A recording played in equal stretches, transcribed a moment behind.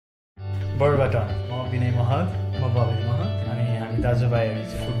Berbaturn, म विनय महत, म बाबिन महत अनि हामी दाजुभाइहरू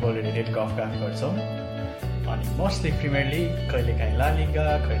चाहिँ फुटबल रिलेटेड गफ गर्छौँ अनि मोस्टली प्रिमियर लिग, कहिलेकाहीँ ला लिगा,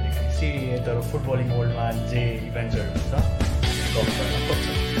 कहिलेकाहीँ सिरिए, तर फुटबलिङ वर्ल्डमा जे इभेन्ट्सहरू हुन्छ गफ गर्न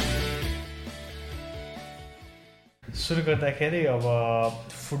खोज्छौँ। सुरु गर्दाखेरि अब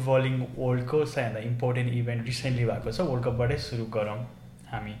फुटबलिङ वर्ल्डको सबैभन्दा इम्पोर्टेन्ट इभेन्ट रिसेन्टली भएको छ, वर्ल्ड कपबाटै सुरु गरौँ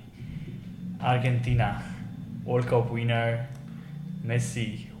हामी। Argentina world cup winner, Messi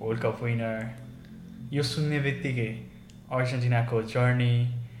world cup winner. यो सुन्ने बित्तिकै अर्जेन्टिनाको journey,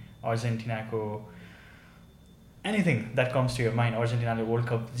 अर्जेन्टिनाको anything that comes to your mind, अर्जेन्टिनाले वर्ल्ड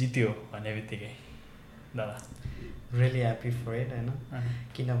कप जित्यो भन्ने बित्तिकै दादा रियली ह्याप्पी फर इट होइन।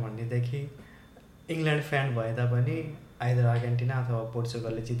 किनभनेदेखि इङ्ल्यान्ड फ्यान भए तापनि आइदर अर्जेन्टिना अथवा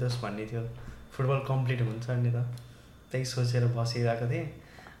पोर्चुगलले जितोस् भन्ने थियो। फुटबल कम्प्लिट हुन्छ नि त, त्यही सोचेर बसिरहेको थिएँ।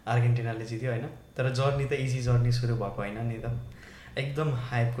 अर्जेन्टिनाले जित्यो होइन, तर जर्नी त इजी जर्नी सुरु भएको होइन नि त। एकदम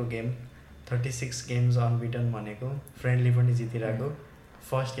हाइपको गेम, 36 गेम्स अनबिटन भनेको, फ्रेन्डली पनि जितिरहेको।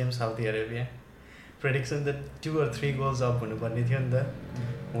 First game Saudi Arabia, prediction त 2 or 3 गोल्स अप हुनुपर्ने थियो नि त।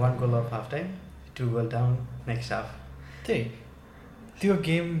 1 goal of half time, 2 goal down next half. त्यही त्यो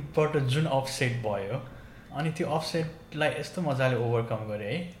गेमबाट जुन अफसेट भयो अनि त्यो अफसेटलाई यस्तो मजाले ओभरकम गरे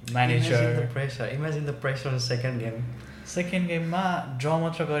है manager. Imagine the pressure second गेममा ड्र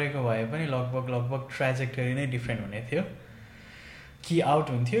मात्र गरेको भए पनि लगभग ट्राजेक्टरी नै डिफ्रेन्ट हुने थियो। कि आउट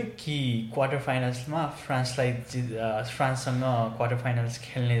हुन्थ्यो कि क्वार्टर फाइनल्समा फ्रान्ससँग क्वार्टर फाइनल्स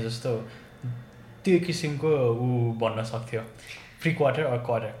खेल्ने जस्तो त्यो किसिमको बन्न सक्थ्यो। Pre quarter or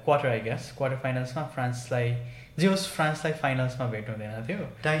quarter I guess. Quarter फाइनल्समा फ्रान्सलाई फाइनल्समा भेट हुँदैन थियो,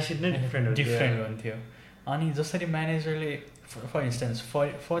 टाइसिट नै डिफ्रेन्ट हुन्थ्यो। अनि जसरी म्यानेजरले फर इन्स्टेन्स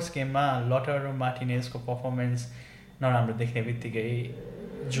फर्स्ट गेममा लटारो मार्टिनेजको पर्फर्मेन्स नराम्रो देख्ने बित्तिकै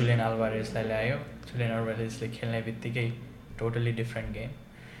जुलियन अल्भारेजलाई ल्यायो। जुलियन अल्भारेजले खेल्ने बित्तिकै टोटली डिफ्रेन्ट गेम।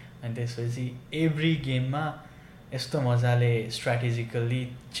 अनि त्यसपछि एभ्री गेममा यस्तो मजाले स्ट्राटेजिकल्ली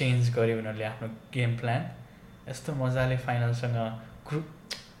चेन्ज गर्यो उनीहरूले आफ्नो गेम प्लान। यस्तो मजाले फाइनलसँग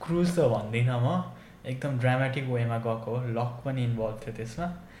क्रुज त भन्दिनँ म, एकदम ड्रामेटिक वेमा गएको, लक पनि इन्भल्भ थियो त्यसमा।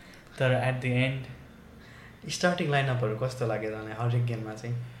 तर एट द एन्ड स्टार्टिङ लाइनअपहरू कस्तो लाग्यो भने हरेक गेममा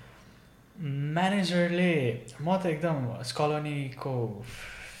चाहिँ म्यानेजरले, म त एकदम स्कलोनीको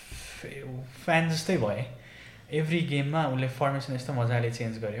फ्यान जस्तै भएँ। एभ्री गेममा उसले फर्मेसन यस्तो मजाले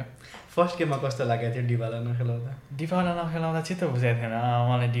चेन्ज गर्यो। फर्स्ट गेममा कस्तो लागेको थियो डिबाला नखेलाउँदा चित्त बुझेको थिएन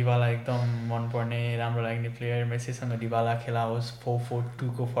मलाई। डिबाला एकदम मनपर्ने राम्रो लाग्ने प्लेयर। मेसीसँग डिबाला खेलाओस्, 4-4-2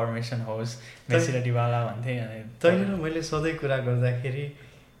 को फर्मेसन होस्, मेसी र डिबाला भन्थेँ। तैँले र मैले सधैँ कुरा गर्दाखेरि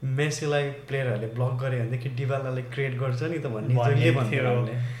मेसीलाई प्लेयरहरूले ब्लक गऱ्यो भनेदेखि डिबालाले क्रिएट गर्छ नि त भन्ने थियो।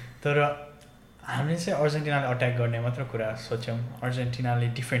 तर हामीले चाहिँ अर्जेन्टिनाले अट्याक गर्ने मात्र कुरा सोच्यौँ। अर्जेन्टिनाले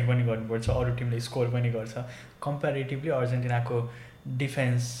डिफेन्ड पनि गर्नुपर्छ, अरू टिमले स्कोर पनि गर्छ। कम्पेरिटिभली अर्जेन्टिनाको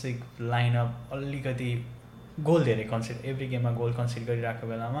डिफेन्सिभ लाइनअप अलिकति गोल धेरै कन्सिड, एभ्री गेममा गोल कन्सिड गरिरहेको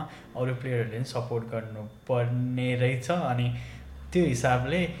बेलामा अरू प्लेयरहरूले पनि सपोर्ट गर्नुपर्ने रहेछ। अनि त्यो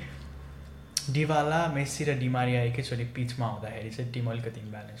हिसाबले डिबाला, मेसी र डिमारिया एकैचोटि पिचमा हुँदाखेरि चाहिँ टिम अलिकति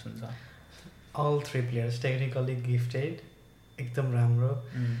इम्ब्यालेन्स हुन्छ। अल 3 प्लेयर्स टेक्निकली गिफ्टेड, एकदम राम्रो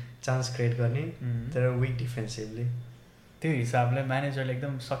चान्स क्रिएट गर्ने, तर विक डिफेन्सिभली। त्यो हिसाबले म्यानेजरले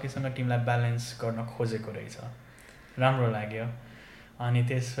एकदम सकेसँग टिमलाई ब्यालेन्स गर्न खोजेको रहेछ, राम्रो लाग्यो। अनि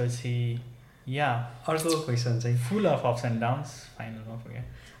त्यसपछि अर्को क्वेसन चाहिँ full of ups and downs, फाइनलमा पुग्यो।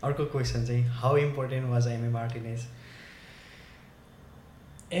 अर्को क्वेसन चाहिँ how important was Emi Martinez?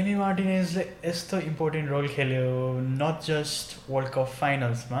 Emi मार्टिनेजले यस्तो इम्पोर्टेन्ट रोल खेल्यो, नट जस्ट वर्ल्ड कप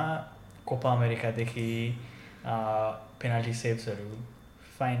फाइनल्समा, कोपा अमेरिकादेखि पेनाल्टी सेभ्सहरू,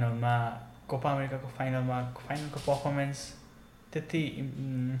 फाइनलमा कोपा अमेरिकाको फाइनलको पर्फर्मेन्स त्यति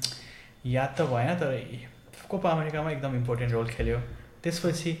याद त भएन, तर कोपा अमेरिकामा एकदम इम्पोर्टेन्ट रोल खेल्यो।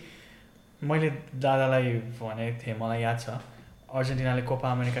 त्यसपछि मैले दादालाई भनेको थिएँ, मलाई याद छ अर्जेन्टिनाले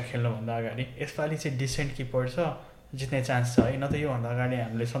कोपा अमेरिका खेल्नुभन्दा अगाडि यसपालि चाहिँ डिसेन्ट किपर छ, जित्ने चान्स छ है। न त योभन्दा अगाडि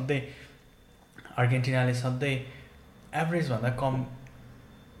हामीले सधैँ अर्जेन्टिनाले सधैँ एभरेजभन्दा कम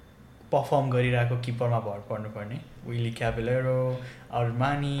पर्फर्म गरिरहेको किपरमा भर पर्नुपर्ने, विली क्याभेलेरो,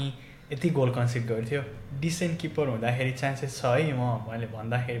 अर्मानी यति गोल कन्सिड गर्थ्यो। डिसेन्ट किपर हुँदाखेरि चान्सेस छ है। मैले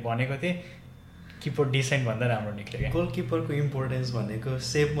भन्दाखेरि भनेको थिएँ किपर डिसेन्ट भन्दा राम्रो निक्ल्यो क्या। गोल किपरको इम्पोर्टेन्स भनेको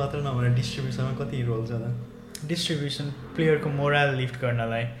सेभ मात्र नभएर डिस्ट्रिब्युसनमा कति रोल छ त? डिस्ट्रिब्युसन, प्लेयरको मोरल लिफ्ट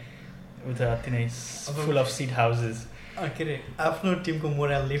गर्नलाई उता अति नै फुल अफ सिट हाउसेस, के अरे आफ्नो टिमको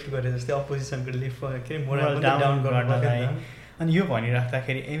मोरल लिफ्ट गरे जस्तै अपोजिसनको लिफ्ट के अरे मोरल डाउन गर्नलाई। अनि यो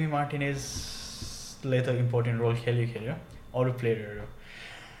भनिराख्दाखेरि एमी मार्टिनेजले त इम्पोर्टेन्ट रोल खेल्यो। अरू प्लेयरहरू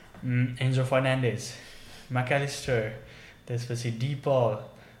एन्जो फर्नान्डेज, म्याकालिस्टर, त्यसपछि डिपल,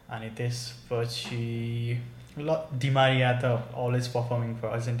 अनि त्यसपछि डिमारिया त अलवेज पर्फर्मिङ फर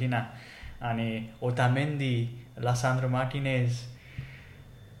अर्जेन्टिना, अनि ओटामेन्डी, लासान्द्रो मार्टिनेज,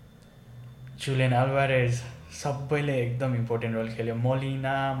 जुलियन अल्भारेज सबैले एकदम इम्पोर्टेन्ट रोल खेल्यो.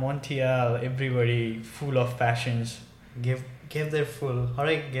 Molina, मोन्टियल, everybody full of passions. Gave there फुल.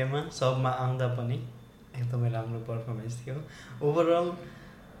 हरेक गेममा सबमा आउँदा पनि एकदमै राम्रो पर्फर्मेन्स थियो. ओभरअल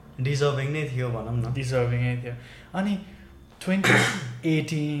डिजर्भिङ नै थियो भनौँ न. डिजर्भिङै थियो. अनि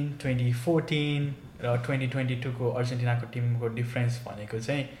 2018, 2014 र 2022को अर्जेन्टिनाको टिमको डिफ्रेन्स भनेको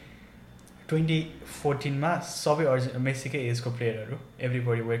चाहिँ 2014मा सबै मेसीकै एजको प्लेयरहरू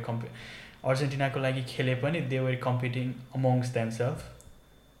एभ्रिबडी वेयर अर्जेन्टिनाको लागि खेले पनि they where competing amongst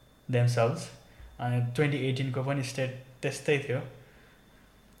themselves. अनि 2018को पनि स्टेट त्यस्तै थियो.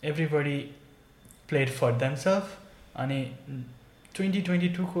 Everybody played for themselves. अनि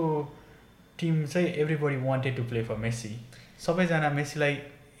 2022को टिम चाहिँ everybody wanted to play for Messi. सबैजना मेसीलाई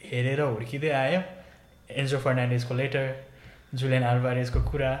हेरेर हुर्किँदै आयो. एन्जो फर्नान्डेजको लेटर, जुलियन अल्भारेजको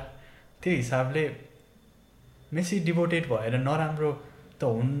कुरा, त्यो हिसाबले मेसी डिभोटेड भएर नराम्रो त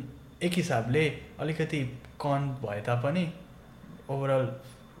एक हिसाबले अलिकति कन भए तापनि ओभरअल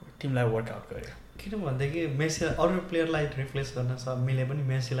टिमलाई वर्कआउट गर्यो. किनभनेदेखि मेसी अरू प्लेयरलाई रिप्लेस गर्न मिले पनि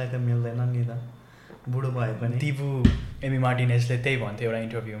मेसीलाई त मिल्दैन नि त, बुढो भए पनि. दिबु एमी मार्टिनेजले त्यही भन्थ्यो एउटा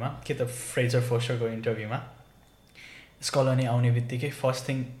इन्टरभ्यूमा, के त फ्रेजर फोस्टरको इन्टरभ्यूमा. स्कलनी आउने बित्तिकै first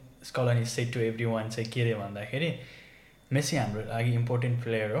thing Scaloni said to every one चाहिँ के अरे भन्दाखेरि मेसी हाम्रो लागि इम्पोर्टेन्ट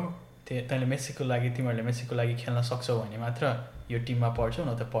प्लेयर हो, तैँले मेसीको लागि तिमीहरूले मेसीको लागि खेल्न सक्छौ भने मात्र यो टिममा पढ्छौ,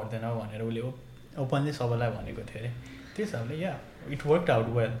 न त पढ्दैन भनेर उसले ओपनली सबैलाई भनेको थियो अरे. त्यस हिसाबले yeah it work out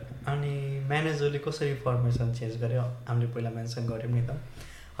well. अनि म्यानेजरले कसरी फर्मेसन चेन्ज गर्यो हामीले पहिला मेन्सन गऱ्यौँ नि त.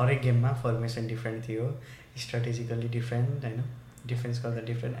 हरेक गेममा फर्मेसन डिफ्रेन्ट थियो, स्ट्राटेजिकल्ली डिफ्रेन्ट होइन, डिफेन्स गर्दा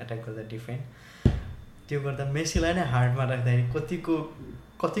डिफ्रेन्ट, एट्याक गर्दा डिफ्रेन्ट. त्यो गर्दा मेसीलाई नै हार्डमा राख्दाखेरि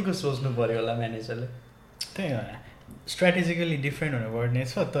कतिको सोच्नु पऱ्यो होला म्यानेजरले. त्यही हो, स्ट्राटेजिकली डिफ्रेन्ट हुनुपर्ने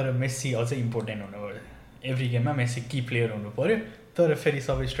छ, तर मेसी अझै इम्पोर्टेन्ट हुनु पऱ्यो. एभ्री गेममा मेसी की प्लेयर हुनु पऱ्यो, तर फेरि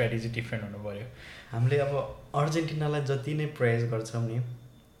सबै स्ट्राटेजी डिफ्रेन्ट हुनु पऱ्यो. हामीले अब अर्जेन्टिनालाई जति नै प्रेज गर्छौँ नि,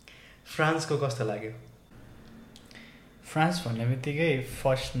 फ्रान्सको कस्तो लाग्यो? फ्रान्स भन्ने बित्तिकै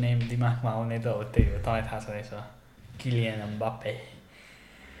फर्स्ट नेम दिमागमा आउने त हो त्यही हो, तँलाई थाहा छ रहेछ, किलियन एम्बाप्पे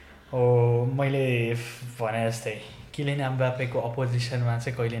हो. मैले भने जस्तै किलियन एम्बाप्पेको अपोजिसनमा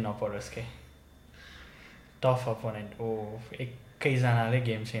चाहिँ कहिले नपरोस् के. टफ अपोनेन्ट हो, एकैजनाले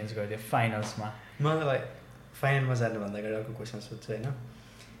गेम चेन्ज गरिदियो फाइनल्समा. मलाई फाइनलमा जानुभन्दा अगाडि अर्को क्वेसन सोध्छु होइन.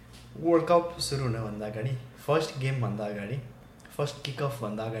 वर्ल्ड कप सुरु हुनुभन्दा अगाडि, फर्स्ट गेमभन्दा अगाडि, फर्स्ट किक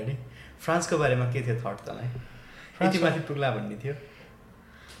अफभन्दा अगाडि फ्रान्सको बारेमा के थियो थट तँलाई? यति माथि पुग्ला भन्ने थियो?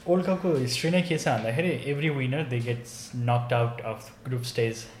 वर्ल्ड कपको हिस्ट्री नै के छ भन्दाखेरि every winner they gets knocked out of group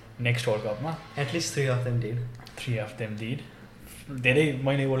stage next world कपमा. At least 3 of them did. धेरै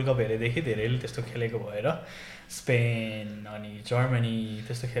मैले वर्ल्ड कप हेरेदेखि धेरैले त्यस्तो खेलेको भएर, स्पेन अनि जर्मनी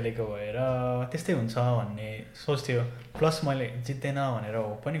त्यस्तो खेलेको भएर त्यस्तै हुन्छ भन्ने सोच्थ्यो. प्लस मैले जित्दैन भनेर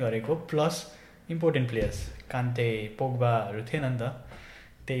हो पनि गरेको, प्लस इम्पोर्टेन्ट प्लेयर्स कान्ते पोग्बाहरू थिएन नि त,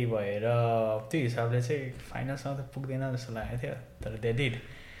 त्यही भएर त्यो हिसाबले चाहिँ फाइनल्समा त पुग्दैन जस्तो लागेको थियो. तर दे डिड.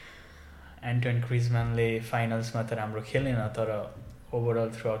 एन्टोन ग्रिजम्यानले फाइनल्समा त राम्रो खेलेन, तर overall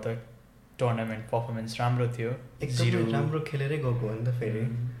throughout the tournament performance राम्रो थियो. एकदम राम्रो खेलेरै गएको हो नि त. फेरि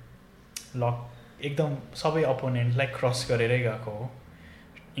एकदम सबै अपोनेन्टलाई क्रस गरेरै गएको हो.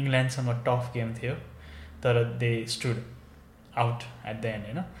 इङ्ल्यान्डसँग टफ गेम थियो, तर they stood out at the end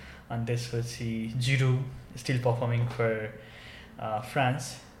होइन. अनि त्यसपछि Giroud still performing for France.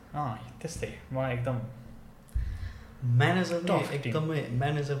 त्यस्तै मलाई एकदम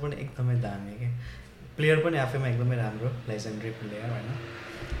म्यानेजर पनि एकदमै दामी के. प्लेयर पनि आफैमा एकदमै राम्रो, लेजेन्डरी प्लेयर होइन.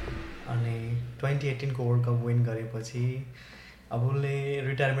 अनि 2018को वर्ल्ड कप विन गरेपछि अब उसले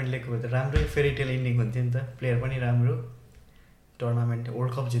रिटायरमेन्ट लिएको त राम्रै फेरिटेल इन्डिङ हुन्थ्यो नि त. प्लेयर पनि राम्रो, टुर्नामेन्ट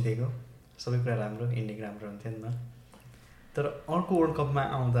वर्ल्ड कप जितेको, सबै कुरा राम्रो, इन्डिङ राम्रो हुन्थ्यो नि त. तर अर्को वर्ल्ड कपमा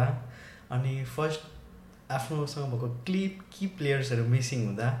आउँदा अनि फर्स्ट आफ्नोसँग भएको की प्लेयर्सहरू मिसिङ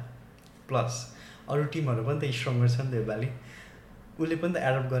हुँदा, प्लस अरू टिमहरू पनि त स्ट्रङ्गर छ नि त योपालि, उसले पनि त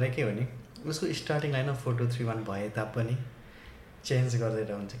एडप्ट गरेकै हो नि. उसको स्टार्टिङ लाइन 4-2-3-1 भए तापनि चेन्ज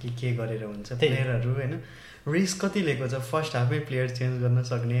गरेर हुन्छ कि के गरेर हुन्छ प्लेयरहरू होइन. रिस्क कति लिएको छ फर्स्ट हाफमै प्लेयर चेन्ज गर्न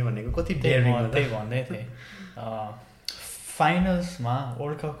सक्ने भनेको, कति डेयरिङ हो. त्यही भन्दै थिएँ फाइनल्समा,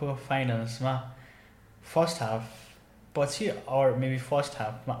 वर्ल्ड कपको फाइनल्समा फर्स्ट हाफ पछि अर मेबी फर्स्ट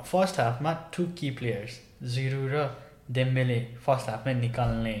हाफमा 2 की प्लेयर्स जिरो र डेम्बेले फर्स्ट हाफमै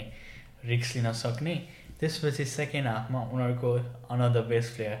निकाल्ने रिस्क लिन सक्ने. त्यसपछि सेकेन्ड हाफमा उनीहरूको अनदर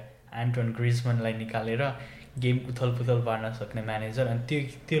बेस्ट प्लेयर एन्टोन ग्रिजम्यानलाई निकालेर गेम उथलपुथल पार्न सक्ने म्यानेजर. अनि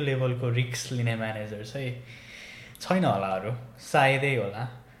त्यो लेभलको रिस्क लिने म्यानेजर चाहिँ छैन होला, अरू सायदै होला.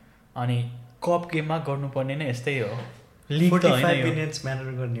 अनि कप गेममा गर्नुपर्ने नै यस्तै हो, लिग त 45 मिनट्स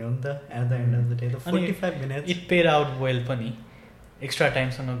म्याटर गर्ने हो नि त at the end of the day त 45 minutes it paid out well पनि एक्स्ट्रा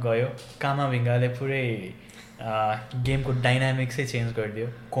टाइमसँग गयो कामाभिङ्गाले पुरै गेमको डाइनामिक्सै चेन्ज गरिदियो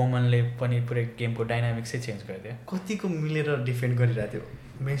कोमनले पनि पुरै गेमको डाइनामिक्सै चेन्ज गरिदियो कतिको मिलेर डिफेन्ड गरिरहेको थियो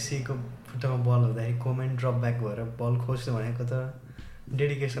मेसीको खुट्टामा बल हुँदाखेरि कोमेन ड्रप ब्याक भएर बल खोज्नु भनेको त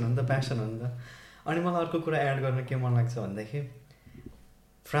डेडिकेसन हो नि त प्यासन हो नि त अनि मलाई अर्को कुरा एड गर्न के मन लाग्छ भन्दाखेरि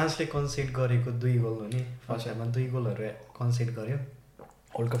फ्रान्सले कन्सिड गरेको 2 गोल हो नि फर्स्ट हाफमा 2 गोलहरू कन्सिड गर्यो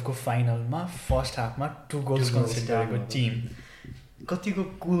वर्ल्ड कपको फाइनलमा फर्स्ट हाफमा 2 गोल्स कन्सिड गरेको टिम कतिको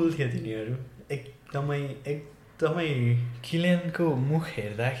कुल थियो तिनीहरू एकदमै किलियनको मुख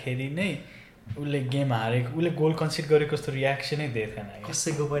हेर्दाखेरि नै उसले गेम हारेको उसले गोल कन्सिड गरेको जस्तो रियाक्सनै दिएको थिएन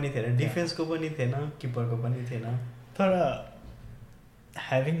कसैको पनि थिएन डिफेन्सको पनि थिएन किपरको पनि थिएन तर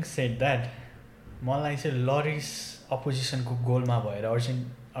ह्याभिङ सेड द्याट मलाई चाहिँ लरिस अपोजिसनको गोलमा भएर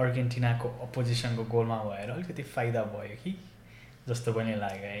अर्जेन्टिनाको अपोजिसनको गोलमा भएर अलिकति फाइदा भयो कि जस्तो पनि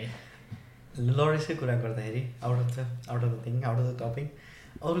लाग्यो है लरिसकै कुरा गर्दाखेरि आउट अफ द टपिक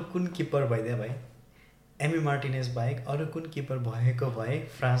अरू कुन किपर भइदियो भाइ एमी मार्टिनेज बाहेक अरू कुन किपर भएको भए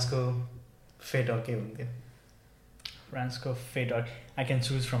फ्रान्सको फेट अर्कै हुन्थ्यो फ्रान्सको fate I can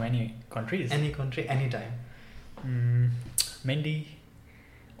choose from any country any time Mendy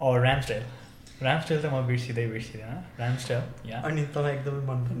Ramsdale त म बिर्सिँदैन ऱ्याम्सडेल या अनि तपाईँ एकदमै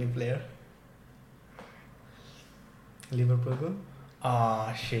मनपर्ने प्लेयर लिभरपुलको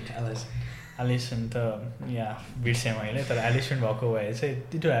सेट एलिसन त या बिर्सेँ मैले तर एलिसन भएको भए चाहिँ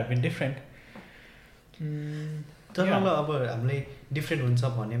it would have been different तर अब हामीले डिफ्रेन्ट हुन्छ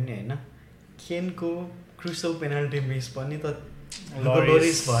भन्यो पनि होइन केनको क्रुसल पेनाल्टी मिस पनि त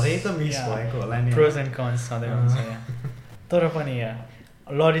लोरिस भरै त मिस भएको होला नि प्रोज एन्ड कन्स सधैँ हुन्छ तर पनि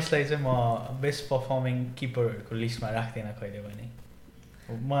लरिसलाई चाहिँ म बेस्ट पर्फर्मिङ किपरहरूको लिस्टमा राख्दिनँ कहिले पनि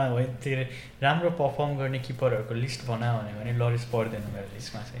म त्यो राम्रो पर्फर्म गर्ने किपरहरूको लिस्ट बनायो भने लरिस पर्दैन मेरो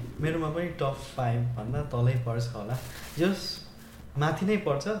लिस्टमा चाहिँ मेरोमा पनि टप 5 भन्दा तलै पर्छ होला जस माथि नै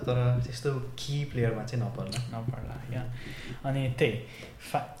पर्छ तर त्यस्तो की प्लेयरमा चाहिँ नपर्ला या अनि त्यही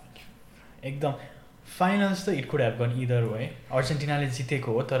एकदम फाइनल्स त it could have gone either way अर्जेन्टिनाले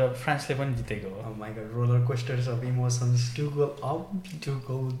जितेको हो तर फ्रान्सले पनि जितेको हो my God roller coasters of emotions 2 goal up 2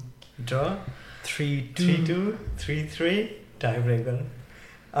 goal draw 3-2 3-3 tie breaker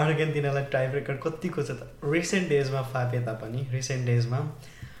अर्जेन्टिनालाई टाई ब्रेकर कतिको छ त रिसेन्ट डेजमा फापे तापनि रिसेन्ट डेजमा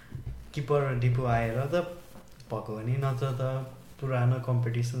किपर डिपो आएर त भएको हो नि नत्र त पुरानो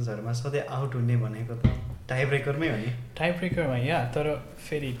कम्पिटिसन्सहरूमा सधैँ आउट हुने भनेको त टाई ब्रेकरमै हो नि टाई ब्रेकरमा या तर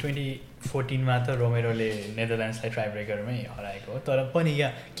फेरि 2014मा त रोमेरोले नेदरल्यान्ड्सलाई टाई ब्रेकरमै हराएको हो तर पनि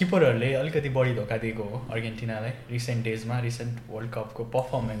यहाँ किपरहरूले अलिकति बढी धोका दिएको हो अर्जेन्टिनालाई रिसेन्ट डेजमा रिसेन्ट वर्ल्ड कपको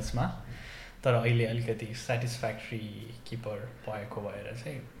पर्फर्मेन्समा तर अहिले अलिकति सेटिस्फ्याक्ट्री किपर भएको भएर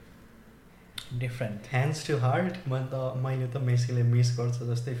चाहिँ डिफ्रेन्ट ह्यान्ड्स टु हार्ट मैले त मेसीले मिस गर्छ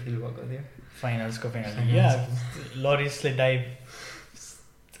जस्तै फिल भएको थियो फाइनल्सको पेनल्टी या लरिसले डाइभ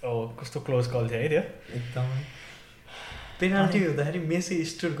कस्तो क्लोज कल थियो है त्यो एकदमै पेनाल्टी हुँदाखेरि मेसी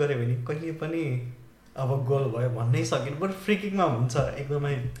स्टुट गऱ्यो भने कहिले पनि अब गोल भयो भन्नै सकिनु बरु फ्री किकमा हुन्छ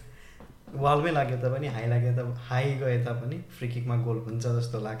एकदमै वालमै लाग्यो तापनि हाई गए तापनि फ्री किकमा गोल हुन्छ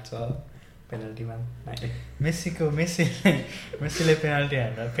जस्तो लाग्छ पेनाल्टीमा मेसीले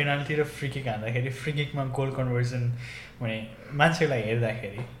पेनाल्टी र फ्री किक हान्दाखेरि फ्री किकमा गोल कन्भर्सन हुने मान्छेलाई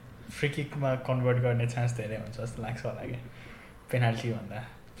हेर्दाखेरि फ्री किकमा कन्भर्ट गर्ने चान्स धेरै हुन्छ जस्तो लाग्छ होला क्या पेनाल्टी भन्दा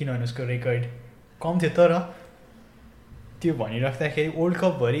किनभने उसको रेकर्ड कम थियो तर त्यो भनिराख्दाखेरि वर्ल्ड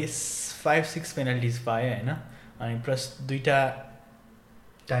कपभरि 5-6 पेनाल्टिज पायो होइन अनि प्लस 2टा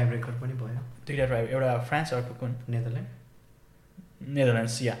टाई ब्रेकर पनि भयो 2टा ट्राई एउटा फ्रान्स अर्को कुन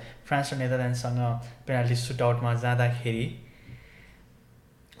नेदरल्यान्ड्स या फ्रान्स र नेदरल्यान्ड्ससँग पेनाल्टी सुटआउटमा जाँदाखेरि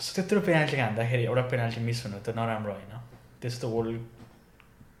त्यत्रो पेनाल्टी हान्दाखेरि एउटा पेनाल्टी मिस हुनु त नराम्रो होइन त्यस्तो वर्ल्ड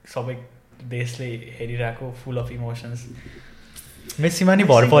सबै देशले हेरिरहेको फुल अफ इमोसन्स मेसीमा नि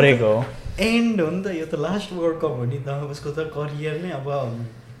भर परेको हो एन्ड हो नि त यो त लास्ट वर्ल्ड कप हो नि त उसको त करियर नै अब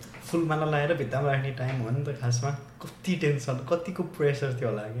फुलमाला लगाएर भित्तामा राख्ने टाइम हो नि त खासमा कति टेन्सन कतिको प्रेसर थियो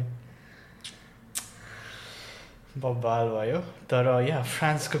होला कि बब्बाल भयो तर या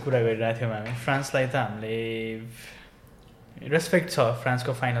फ्रान्सको कुरा गरिरहेको थियौँ हामी फ्रान्सलाई त हामीले रेस्पेक्ट छ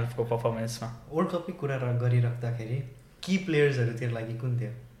फ्रान्सको फाइनलको पर्फर्मेन्समा वर्ल्ड कपकै कुरा गरिराख्दाखेरि की प्लेयर्सहरू तेरो लागि कुन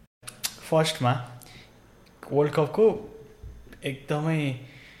थियो फर्स्टमा वर्ल्ड कपको एकदमै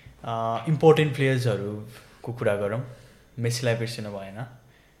इम्पोर्टेन्ट प्लेयर्सहरूको कुरा गरौँ मेसीलाई बिर्सिनु भएन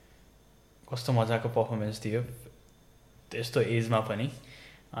कस्तो मजाको पर्फर्मेन्स दियो त्यस्तो एजमा पनि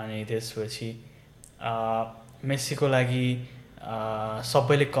अनि त्यसपछि मेसीको लागि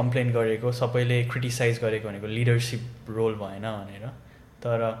सबैले कम्प्लेन गरेको सबैले क्रिटिसाइज गरेको भनेको लिडरसिप रोल भएन भनेर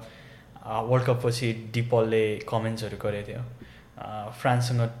तर वर्ल्ड कप पछि डिपलले कमेन्ट्सहरू गरेको थियो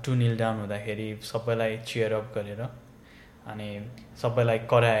फ्रान्ससँग 2-0 डाउन हुँदाखेरि सबैलाई चियर अप गरेर अनि सबैलाई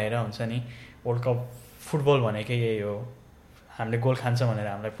कराएर हुन्छ नि वर्ल्ड कप फुटबल भनेकै यही हो हामीले गोल खान्छ भनेर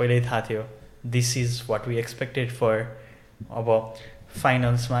हामीलाई पहिल्यै थाहा थियो this is what we expected for अब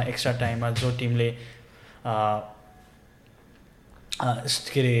फाइनल्समा एक्स्ट्रा टाइममा जो टिमले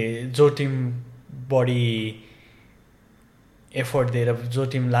के अरे जो टिम बढी एफोर्ट दिएर जो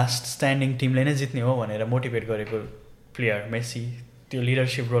टिम लास्ट स्ट्यान्डिङ टिमले नै जित्ने हो भनेर मोटिभेट गरेको प्लेयर मेसी त्यो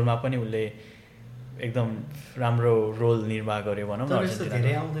लिडरसिप रोलमा पनि उसले एकदम राम्रो रोल निर्वाह गर्यो भनौँ न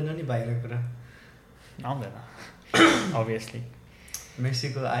धेरै आउँदैन नि बाहिर कुरा आउँदैन अभियसली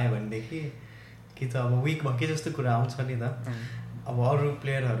मेसीको आयो भनेदेखि कि त अब विक भयो कि जस्तो कुरा आउँछ नि त अब अरू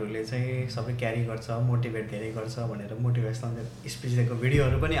प्लेयरहरूले चाहिँ सबै क्यारी गर्छ मोटिभेट धेरै गर्छ भनेर मोटिभेसनल स्पिच दिएको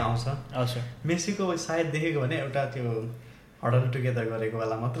भिडियोहरू पनि आउँछ मेसीको सायद देखेको भने एउटा त्यो हडल टुगेदर गरेको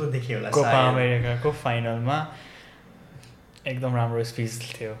बेला मात्र देखियो होला कोपा अमेरिकाको फाइनलमा एकदम राम्रो स्पिच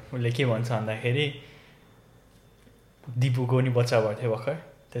थियो उसले के भन्छ भन्दाखेरि दिपुको नि बच्चा भएको थियो भर्खर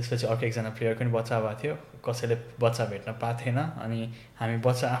त्यसपछि अर्को एकजना प्लेयरको नि बच्चा भएको थियो कसैले बच्चा भेट्न पाएको थिएन अनि हामी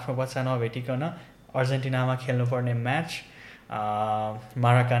आफ्नो बच्चा नभेटिकन अर्जेन्टिनामा खेल्नुपर्ने म्याच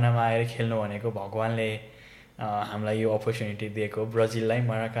माराकानामा आएर खेल्नु भनेको भगवान्ले हामीलाई यो अपर्च्युनिटी दिएको ब्राजिललाई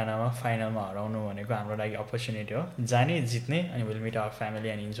माराकानामा फाइनलमा हराउनु भनेको हाम्रो लागि अपर्च्युनिटी हो जाने जित्ने अनि will meet our family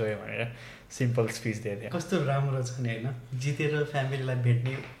and enjoy भनेर सिम्पल स्पिच दिएको थियो कस्तो राम्रो छ नि होइन जितेर फ्यामिलीलाई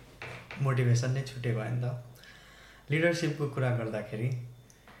भेट्ने मोटिभेसन नै छुट्टै भयो नि त लिडरसिपको कुरा गर्दाखेरि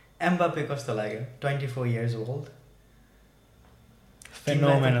एम्बापे कस्तो लाग्यो 24 years old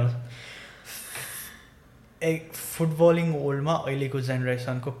फेनोमेनल फुटबलिङ वर्ल्डमा अहिलेको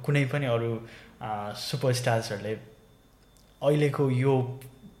जेनेरेसनको कुनै पनि अरू सुपरस्टार्सहरूले अहिलेको यो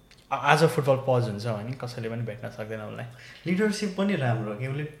आज फुटबल पज हुन्छ भने कसैले पनि भेट्न सक्दैन उसलाई लिडरसिप पनि राम्रो कि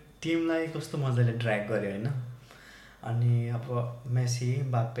उसले टिमलाई कस्तो मजाले ड्र्याग गर्यो होइन अनि अब मेसी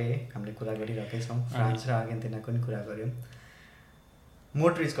बाप्पे हामीले कुरा गरिरहेकै छौँ फ्रान्स र अर्जेन्टिनाको पनि कुरा गऱ्यौँ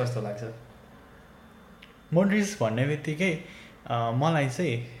मोड्रिच कस्तो लाग्छ मोड्रिच भन्ने बित्तिकै मलाई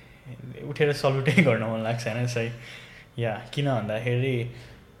चाहिँ उठेर सल्युटै गर्न मन लाग्छ होइन सही या किन भन्दाखेरि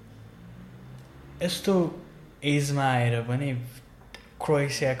यस्तो एजमा आएर पनि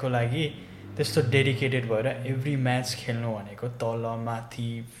क्रोएसियाको लागि त्यस्तो डेडिकेटेड भएर एभ्री म्याच खेल्नु भनेको तल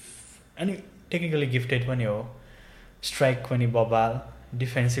माथि अनि टेक्निकली गिफ्टेड पनि हो स्ट्राइक पनि बबाल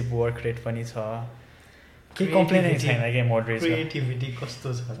डिफेन्सिभ वर्क रेट पनि छ केही कम्प्लेनै छैन कि मोड्रिच क्रिएटिभिटी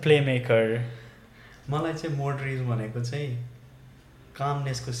कस्तो छ प्लेमेकर मलाई चाहिँ मोड्रिच भनेको चाहिँ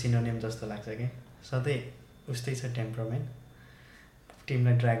कामनेसको सिनोनिम जस्तो लाग्छ कि सधैँ उस्तै छ टेम्परामेन्ट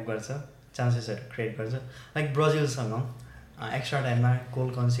टिमलाई ड्र्याग गर्छ चान्सेसहरू क्रिएट गर्छ लाइक ब्राजिलसँग एक्स्ट्रा टाइममा गोल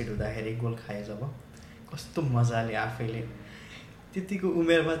कन्सिड हुँदाखेरि गोल खाए जब कस्तो मजाले आफैले त्यतिको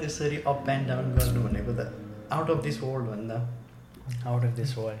उमेरमा त्यसरी अप एन्ड डाउन गर्नु भनेको त आउट अफ दिस वर्ल्ड भन्दा आउट अफ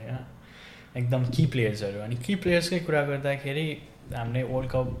दिस वर्ल्ड होइन एकदम की प्लेयर्सहरू अनि की प्लेयर्सकै कुरा गर्दाखेरि हामीले वर्ल्ड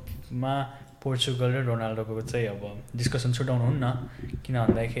कपमा पोर्चुगल र रोनाल्डोको चाहिँ अब डिस्कसन छुटाउनु हुन्न किन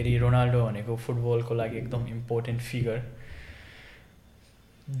भन्दाखेरि रोनाल्डो भनेको फुटबलको लागि एकदम इम्पोर्टेन्ट फिगर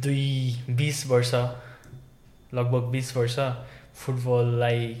 20 वर्ष लगभग 20 वर्ष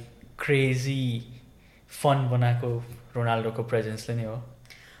फुटबललाई क्रेजी फन बनाएको रोनाल्डोको प्रेजेन्सले नै हो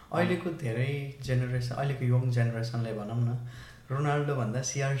अहिलेको धेरै जेनेरेसन अहिलेको यङ जेनेरेसनले भनौँ न रोनाल्डो भन्दा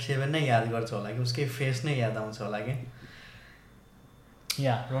CR7 नै याद गर्छ होला कि उसकै फेस नै याद आउँछ होला कि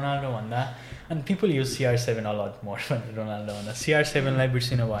या रोनाल्डो भन्दा अनि people use CR7 a lot more भने रोनाल्डो भन्दा CR7लाई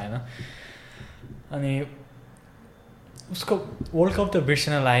बिर्सिनु भएन अनि उसको वर्ल्ड कप त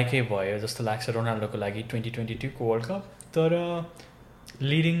बिर्सिन लायकै भयो जस्तो लाग्छ रोनाल्डोको लागि 2022 को वर्ल्ड कप तर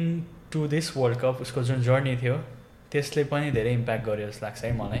leading to this World Cup उसको जुन जर्नी थियो त्यसले पनि धेरै इम्प्याक्ट गर्यो जस्तो लाग्छ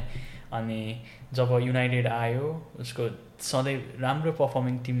है मलाई अनि जब युनाइटेड आयो उसको सधैँ राम्रो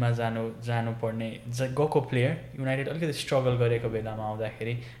पर्फर्मिङ टिममा जानुपर्ने गएको प्लेयर युनाइटेड अलिकति स्ट्रगल गरेको बेलामा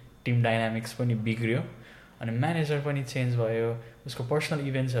आउँदाखेरि टिम डाइनामिक्स पनि बिग्रियो अनि म्यानेजर पनि चेन्ज भयो उसको पर्सनल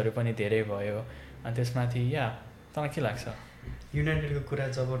इभेन्ट्सहरू पनि धेरै भयो अनि त्यसमाथि या तँलाई के लाग्छ युनाइटेडको कुरा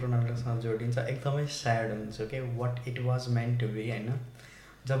जब रोनाल्डोसँग जोडिन्छ एकदमै स्याड हुन्छ कि what it was meant to be होइन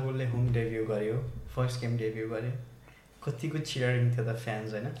जब उसले होम डेब्यू गर्यो फर्स्ट गेम डेब्यू गर्यो कतिको चियरिङ थियो त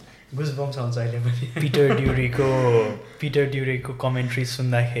फ्यान्स होइन गुजबम्स आउँछ अहिले पनि पिटर ड्युरेको कमेन्ट्री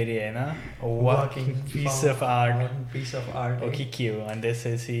सुन्दाखेरि होइन वाकिङ पिस अफ आर्ट हो कि के हो अनि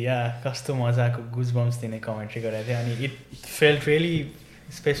त्यसपछि या कस्तो मजाको गुजबम्स दिने कमेन्ट्री गरेको थियो अनि it felt really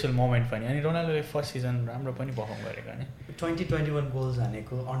special moment पनि अनि रोनाल्डोले फर्स्ट सिजन राम्रो पनि पर्फर्म गरेको नि 2021 गोल्स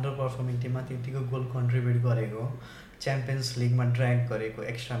हानेको अन्डर पर्फर्मिङ टिममा त्यतिको गोल कन्ट्रिब्युट गरेको च्याम्पियन्स लिगमा ड्र्याग गरेको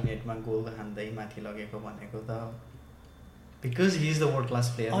एक्स्ट्रा मिनेटमा गोल हान्दै माथि लगेको भनेको त because he is the world class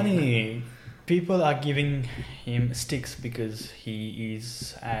player. अनि people are giving him sticks because he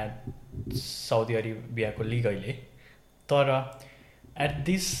is at Saudi Arabiaको लिग अहिले तर at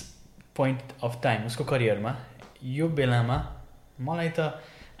this point of time उसको करियरमा यो बेलामा मलाई त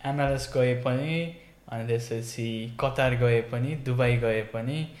MLS गए पनि अनि त्यसपछि कतार गए पनि दुबई गए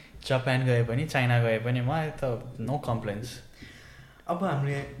पनि जापान गए पनि चाइना गए पनि मलाई त नो कम्प्लेन्स अब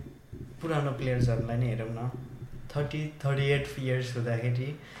हामीले पुरानो प्लेयर्सहरूलाई नै हेरौँ न 38 इयर्स हुँदाखेरि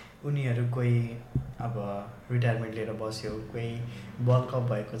उनीहरू कोही अब रिटायरमेन्ट लिएर बस्यो कोही वर्ल्ड कप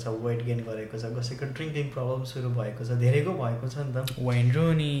भएको छ वेट गेन गरेको छ कसैको ड्रिङ्किङ प्रब्लम सुरु भएको छ धेरैको भएको छ नि त Wayne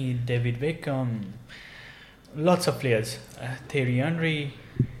Rooney David Beckham lots of players Thierry Henry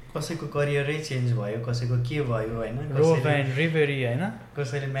कसैको करियरै चेन्ज भयो कसैको के भयो होइन रोभेन रिबेरी होइन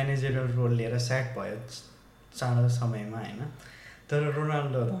कसैले म्यानेजरल रोल लिएर स्याक भयो चाँडो समयमा होइन तर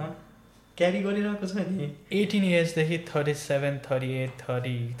रोनाल्डो त क्यारी गरिरहेको छ नि 18 इयर्सदेखि 37, 38,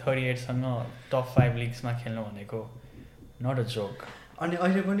 38सँग टप 5 लिग्समा खेल्नु भनेको नट अ जोक अनि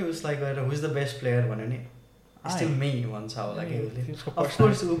अहिले पनि उसलाई गएर who is the best player भन्यो नि स्टिल मे भन्छ होला कि उसले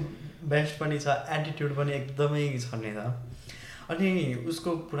अफकोर्स ऊ बेस्ट पनि छ एटिट्युड पनि एकदमै छ नि त अनि उसको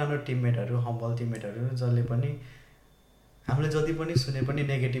पुरानो टिममेटहरू हम्बल टिममेटहरू जसले पनि हामीले जति पनि सुने पनि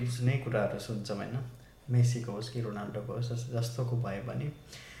नेगेटिभ नै कुराहरू सुन्छौँ होइन मेसीको होस् कि रोनाल्डोको होस् जस्तोको भए पनि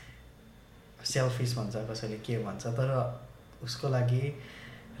सेल्फिस भन्छ कसैले के भन्छ तर उसको लागि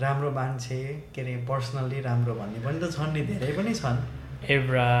राम्रो मान्छे के अरे पर्सनल्ली राम्रो भन्ने पनि त छन् नि धेरै पनि छन्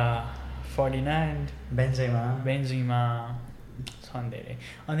एब्रा फर्डिनान्ड बेन्जिमा छन् धेरै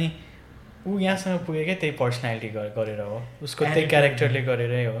अनि ऊ यहाँसँग पुगेकै त्यही पर्सनालिटी गरेर हो उसको त्यही क्यारेक्टरले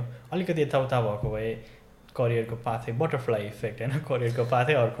गरेरै हो अलिकति यताउता भएको भए करियरको पाथै बटरफ्लाई इफेक्ट होइन करियरको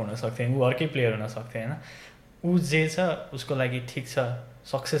पाथै अर्को हुनसक्थ्यो ऊ अर्कै प्लेयर हुनसक्थ्यो होइन ऊ जे छ उसको लागि ठिक छ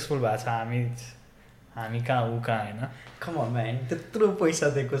सक्सेसफुल भएको छ हामी कहाँ ऊ कहाँ होइन कम अन म्यान त्यत्रो पैसा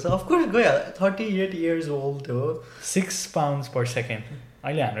दिएको छ अफकोर्स गइहाल्यो 38 इयर्स ओल्ड हो 6 पाउन्ड्स पर सेकेन्ड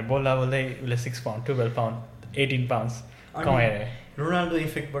अहिले हाम्रो बोल्दा बोल्दै उसले 6 पाउन्ड 12 पाउन्ड 18 पाउन्ड्स कमाएर रोनाल्डो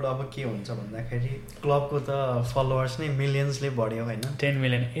इफेक्टबाट अब के हुन्छ भन्दाखेरि क्लबको त फलोवर्स नै मिलियन्सले बढ्यो होइन 10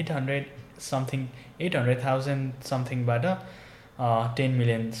 मिलियन 800,000 समथिङबाट 10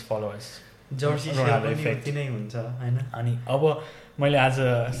 मिलियन फलोवर्स जर्सी सेल नै हुन्छ होइन अनि अब मैले आज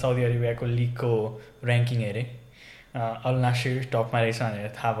साउदी अरेबियाको लिगको ऱ्याङ्किङ हेरेँ अल नासिर टपमा रहेछ भनेर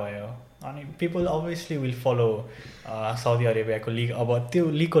थाहा भयो अनि people obviously will follow Saudi अरेबियाको लिग अब त्यो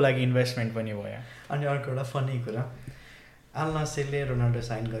लिगको लागि इन्भेस्टमेन्ट पनि भयो अनि अर्को एउटा फनी कुरा अल नासिरले रोनाल्डो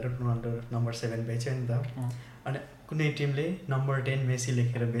साइन गर्यो रोनाल्डो नम्बर 7 बेच्यो नि त अनि कुनै टिमले नम्बर 10 मेसी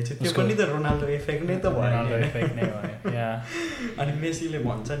लेखेर बेच्यो त्यो पनि त रोनाल्डो इफेक्ट नै त भयो अनि मेसीले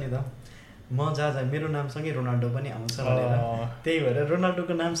भन्छ नि त म जहाँ मेरो नामसँगै रोनाल्डो पनि आउँछ भनेर त्यही भएर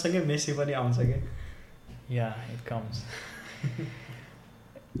रोनाल्डोको नामसँगै मेसी पनि आउँछ क्या yeah it comes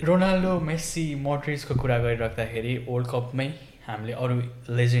Ronaldo Messi मोड्रिचको कुरा गरिराख्दाखेरि वर्ल्ड कपमै हामीले अरू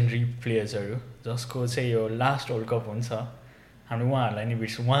लेजेन्डरी प्लेयर्सहरू जसको चाहिँ यो लास्ट वर्ल्ड कप हुन्छ हामीले उहाँहरूलाई नि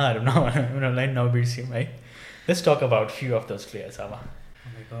बिर्स्यौँ उहाँहरू उनीहरूलाई नबिर्स्यौँ है let's talk about few of those players अब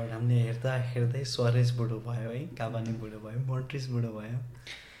हामीले हेर्दा हेर्दै सुआरेज बुढो भयो है काभानी बुढो भयो मोड्रिच बुढो भयो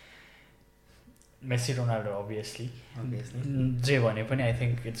मेसी रोनाल्डो obviously जे भने पनि I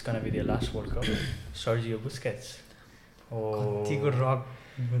think it's gonna be the last World Cup Sergio Busquets कतिको rock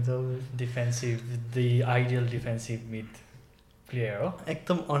defensive the ideal defensive mid player हो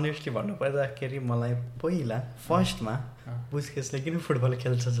एकदम अनेस्टली भन्नुपर्दाखेरि मलाई पहिला फर्स्टमा बुस्केट्सले किन फुटबल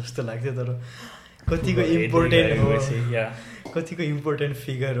खेल्छ जस्तो लाग्थ्यो तर कतिको इम्पोर्टेन्ट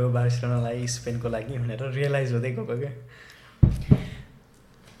फिगर हो बार्सिलोनालाई स्पेनको लागि भनेर रियलाइज हुँदै गएको क्या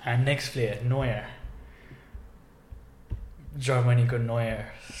And next player, Neuer. जर्मनीको नोयर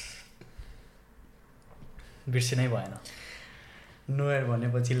बिर्सिनै भएन नोयर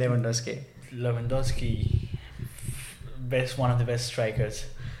भनेपछि Lewandowski best one of the best strikers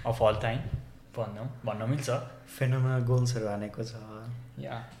of all time भन्न मिल्छ फेनोमेनल गोल्सहरू हानेको छ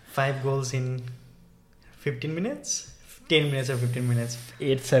 5 goals in 15 minutes 10 minutes or 15 minutes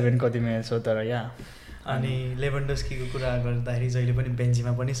 8-7 कति मिनट्स हो तर अनि लेभेन्डोस्कीको कुरा गर्दाखेरि जहिले पनि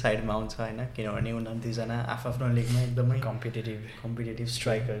बेन्चीमा पनि साइडमा आउँछ होइन किनभने उनीहरू दुईजना आफ्नो लिगमा एकदमै कम्पिटेटिभ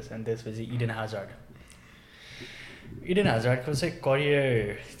स्ट्राइकर्स अनि त्यसपछि इडेन हाजार्डको चाहिँ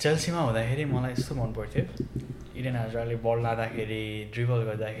करियर चेल्सीमा हुँदाखेरि मलाई यस्तो मन पर्थ्यो इडेन हाजार्डले बल लाँदाखेरि ड्रिबल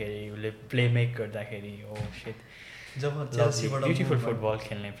गर्दाखेरि उसले प्लेमेक गर्दाखेरि जब चेल्सीबाट ब्युटिफुल फुटबल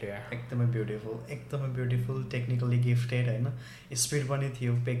खेल्ने प्लेयर एकदमै ब्युटिफुल टेक्निकली गिफ्टेड होइन स्पिड पनि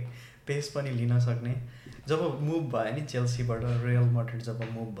थियो पेस पनि लिन सक्ने जब मुभ भयो नि चेल्सीबाट रियल मैड्रिड जब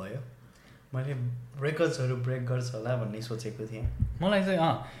मुभ भयो मैले रेकर्ड्सहरू ब्रेक गर्छ होला भन्ने सोचेको थिएँ मलाई चाहिँ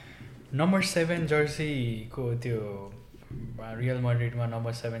नम्बर 7 जर्सीको त्यो रियल मड्रिडमा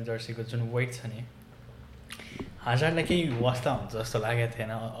नम्बर 7 जर्सीको जुन वेट छ नि हाजार्डलाई केही वास्ता हुन्छ जस्तो लागेको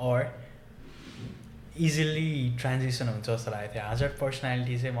थिएन अर इजिली ट्रान्जिसन हुन्छ जस्तो लागेको थियो हाजार्ड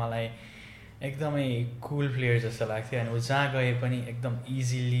पर्सनालिटी चाहिँ मलाई एकदमै कुल प्लेयर जस्तो लाग्थ्यो अनि ऊ जहाँ गए पनि एकदम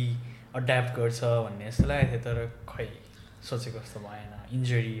इजिली अड्याप्ट गर्छ भन्ने जस्तो लागेको थियो तर खै सोचेको जस्तो भएन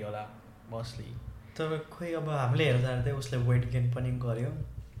इन्जरी होला मोस्टली तर खोइ अब हामीले हेर्दा उसले वेट गेन पनि गर्यो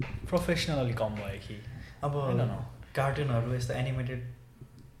प्रोफेसनल अलिक कम भयो कि अब कार्टुनहरू यस्तो एनिमेटेड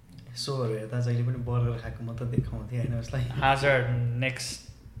सोहरू हेर्दा जहिले पनि बर्गर खाएको मात्रै देखाउँथेँ होइन उसलाई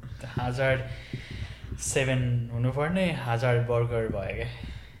हाजार्ड 7 हुनुपर्ने हाजार्ड बर्गर भयो क्या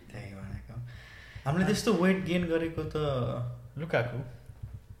त्यही भनेको हामीले त्यस्तो वेट गेन गरेको त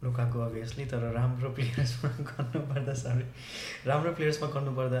लुकाको अभियसली तर राम्रो प्लेयर्समा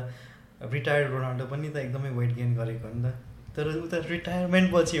गर्नुपर्दा रिटायर्ड रोनाल्डो पनि त एकदमै वेट गेन गरेको हो नि त तर ऊ त रिटायरमेन्ट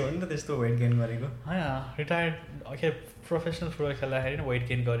पछि हो नि त त्यस्तो वेट गेन गरेको होइन रिटायर्ड प्रोफेसनल फुटबल खेल्दाखेरि नि वेट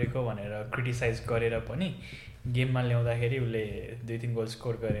गेन गरेको भनेर क्रिटिसाइज गरेर पनि गेममा ल्याउँदाखेरि उसले 2-3 गोल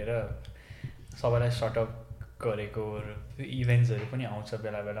स्कोर गरेर सबैलाई सर्टअप गरेको इभेन्ट्सहरू पनि आउँछ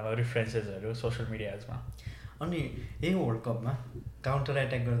बेला बेलामा रिफरेन्सेसहरू सोसियल मिडियाजमा अनि यही वर्ल्ड कपमा काउन्टर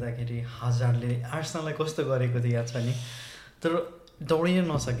एट्याक गर्दाखेरि हाजार्डले आर्सेनललाई कस्तो गरेको थियो याद छ नि तर दौडिनै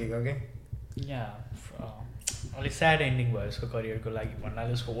नसकेको क्या यहाँ अलिक स्याड एन्डिङ भयो उसको करियरको लागि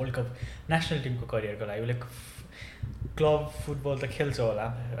भन्नाले उसको वर्ल्ड कप नेसनल टिमको करियरको लागि उसले क्लब फुटबल त खेल्छ होला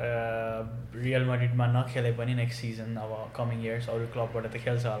रियल मड्रिडमा नखेले पनि नेक्स्ट सिजन अब कमिङ इयर्स अरू क्लबबाट त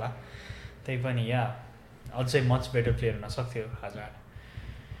खेल्छ होला त्यही पनि अझै मच बेटर प्लेयर हुनसक्थ्यो हाजार्ड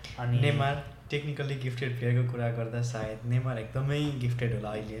अनि नेमार टेक्निकली गिफ्टेड प्लेयरको कुरा गर्दा सायद नेमार एकदमै गिफ्टेड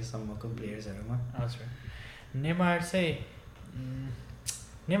होला अहिलेसम्मको प्लेयर्सहरूमा हजुर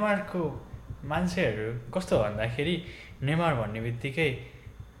नेमारको मान्छेहरू कस्तो भन्दाखेरि नेमार भन्ने बित्तिकै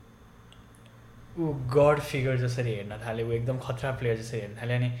ऊ गड फिगर जसरी हेर्न थाल्यो ऊ एकदम खतरा प्लेयर जसरी हेर्न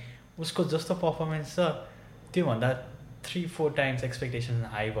थाल्यो अनि उसको जस्तो पर्फर्मेन्स छ त्योभन्दा 3-4 टाइम्स एक्सपेक्टेसन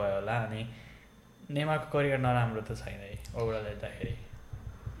हाई भयो होला अनि नेमारको करियर नराम्रो त छैन ओभरअल हेर्दाखेरि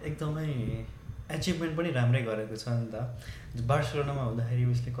एकदमै एचिभमेन्ट पनि राम्रै गरेको छ नि त बार्सिलोनामा हुँदाखेरि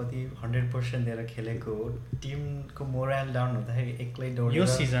उसले कति 100% दिएर खेलेको हो टिमको मोरल डाउन हुँदाखेरि एक्लै दौड्यो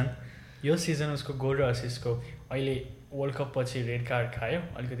यो सिजन उसको गोल र असिस्टको अहिले वर्ल्ड कप पछि रेड कार्ड खायो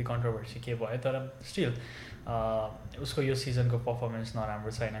अलिकति कन्ट्रोभर्सी के भयो तर स्टिल उसको यो सिजनको पर्फर्मेन्स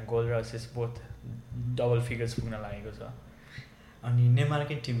नराम्रो छैन गोल र असिस्ट बोथ डबल फिगर्स पुग्न लागेको छ अनि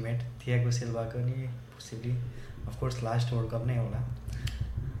नेमारकै टिममेट थियागो सिल्भाको नि possibly of course last World cup नै होला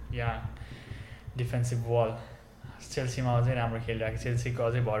डिफेन्सिभ वल चेल्सीमा अझै राम्रो खेलिरहेको चेल्सीको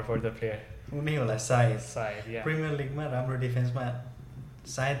अझै भरपर्दो प्लेयर उनी होला सायद प्रिमियर लिगमा राम्रो डिफेन्समा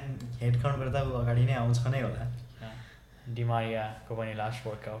सायद हेड काउन्ट गर्दा ऊ अगाडि नै आउँछ नै होला डिमारियाको पनि लास्ट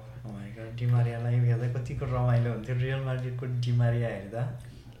वर्ल्ड कप डिमारियालाई हेर्दा कतिको रमाइलो हुन्थ्यो रियल माड्रिडको डिमारिया हेर्दा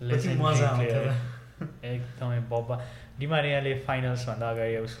कति मजा आउँथ्यो एकदमै बब्बा डिमारियाले फाइनल्सभन्दा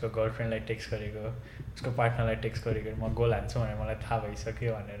अगाडि उसको गर्लफ्रेन्डलाई टेक्स्ट गरेको उसको पार्टनरलाई टेक्स्ट गरेको म गोल हान्छु भनेर मलाई थाहा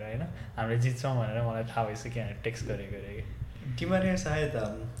भइसक्यो भनेर होइन हामीले जित्छौँ भनेर मलाई थाहा भइसक्यो भनेर टेक्स्ट गरेको अरे डिमारिया सायद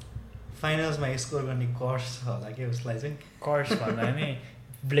फाइनल्समा स्कोर गर्ने कर्स होला कि उसलाई चाहिँ कर्स भन्दा नि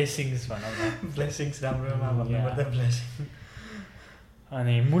ब्लेसिङ्स भनौँ न ब्लेसिङ्स राम्रोमा भन्नुपर्दा ब्लेसिङ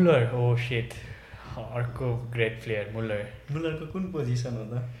अनि मुलर सेट अर्को ग्रेट प्लेयर मुलरको कुन पोजिसन हो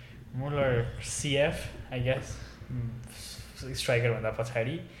त मुलर सिएफ आई गेस स्ट्राइकरभन्दा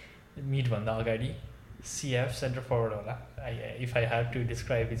पछाडि मिडभन्दा अगाडि सिएफ सेन्टर फरवर्ड होला if I have to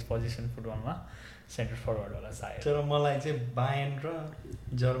describe his position फुटबलमा सेन्टर फरवर्ड होला सायद तर मलाई चाहिँ बायर्न र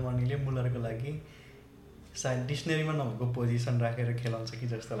जर्मनीले मुलरको लागि सायद डिक्सनरीमा नभएको पोजिसन राखेर खेलाउँछ कि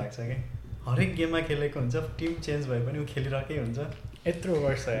जस्तो लाग्छ क्या हरेक गेममा खेलेको हुन्छ टिम चेन्ज भए पनि ऊ खेलिरहेकै हुन्छ यत्रो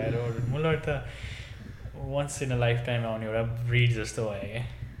वर्ष हेर मुलर त once in a life time आउने एउटा ब्रिड जस्तो भयो क्या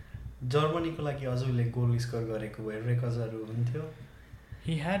जर्मनीको लागि अझ उसले गोल स्कोर गरेको भए रेकर्ड्सहरू हुन्थ्यो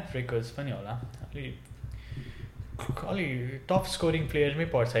ही ह्याड रेकर्ड्स पनि होला अलि टप स्कोरिङ प्लेयरमै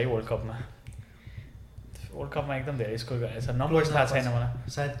पर्छ है वर्ल्ड कपमा एकदम धेरै स्कोर गरेको छ नम्बर थाहा छैन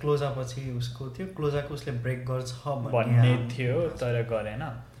मलाई सायद क्लोजापछि उसको थियो क्लोजाको उसले ब्रेक गर्छ भन्ने थियो तर गरेन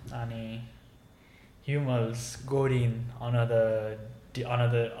अनि ह्युमल्स गोडिन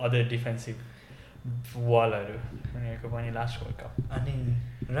अदर डिफेन्सिभ वालहरू उनीहरूको पनि लास्ट वर्ल्ड कप अनि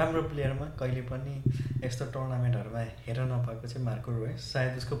राम्रो प्लेयरमा कहिले पनि यस्तो टुर्नामेन्टहरूमा हेर नपाएको चाहिँ मार्को रोयस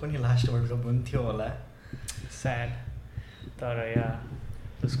सायद उसको पनि लास्ट वर्ल्ड कप हुन्थ्यो होला स्याड तर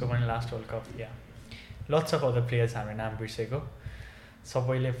उसको पनि last World cup lots of other players हामीले नाम बिर्सेको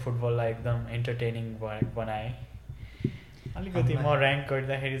सबैले फुटबललाई एकदम इन्टरटेनिङ बनाए अलिकति म ऱ्याङ्क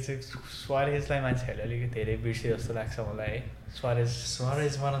गर्दाखेरि चाहिँ सुआरेजलाई मान्छेहरूले अलिकति धेरै बिर्से जस्तो लाग्छ मलाई है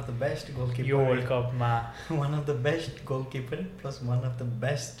Suarez one of the best goalkeeper यो वर्ल्ड कपमा one of the best goalkeeper plus one of the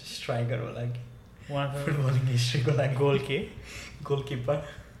best striker होला कि फुटबलिङ हिस्ट्रीको लागि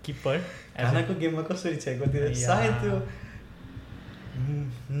गोलकिपर खानाको गेममा कसरी छ त्यो सायद त्यो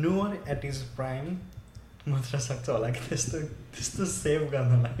नुवर एट इज प्राइम मात्र सक्छ होला कि त्यस्तो सेभ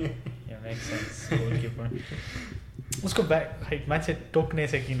गर्नलाई मेक सेन्स गोलकिपर उसको ब्याक मान्छे टोक्ने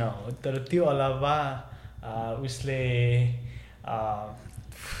चाहिँ किन हो तर त्यो अलावा उसले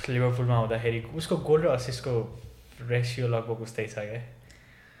लिभरपुलमा हुँदाखेरि उसको गोल र असिस्टको रेसियो लगभग उस्तै छ क्या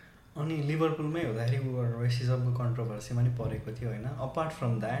अनि लिभरपुलमै हुँदाखेरि रेसिजमको कन्ट्रोभर्सीमा नि परेको थियो होइन अपार्ट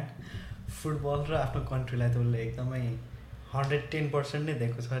फ्रम द्याट फुटबल र आफ्नो कन्ट्रीलाई त उसले एकदमै 110% नै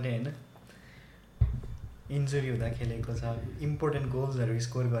दिएको छ अरे होइन इन्जुरी हुँदा खेलेको छ इम्पोर्टेन्ट गोल्सहरू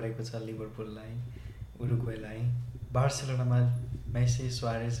स्कोर गरेको छ लिभरपुललाई उरुग्वेलाई बार्सिलोनामा मेसी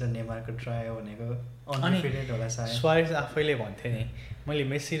सुआरेज र नेमारको ट्रायो भनेको अनडिफिटेड होला सायद सुआरेज आफैले भन्थे नि मैले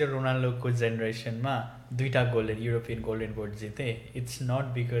मेसी र रोनाल्डोको जेनेरेसनमा 2टा golden European golden boat जितेँ it's not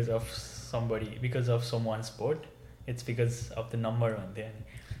because of some one sport it's because of the number भन्थेँ अनि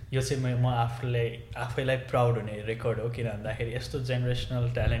यो चाहिँ म आफैलाई प्राउड हुने रेकर्ड हो किन भन्दाखेरि यस्तो जेनेरेसनल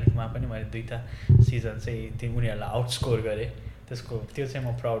ट्यालेन्टमा पनि मैले 2टा सिजन चाहिँ उनीहरूलाई आउटस्कोर गरेँ त्यो चाहिँ म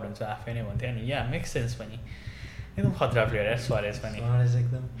प्राउड हुन्छु आफै नै भन्थेँ अनि या मेक सेन्स पनि एकदम खतरा प्लेयर सुआरेज पनि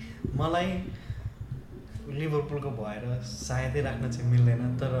एकदम मलाई लिभरपुलको भएर सायदै राख्न चाहिँ मिल्दैन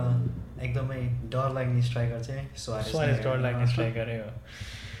तर एकदमै डर लाग्ने स्ट्राइकर चाहिँ सुआरेज डर लाग्ने स्ट्राइकरै हो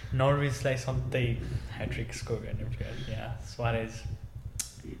नर्विचलाई सधैँ ह्याट्रिक स्कोर गर्ने player yeah Suarez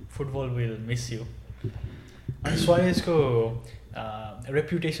football will miss you अनि सुआरेजको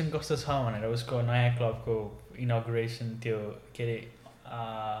रेप्युटेसन कस्तो छ भनेर उसको नयाँ क्लबको इनअग्रेसन त्यो के अरे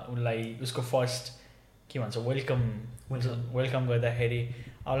उसलाई उसको फर्स्ट के भन्छ वेलकम गर्दाखेरि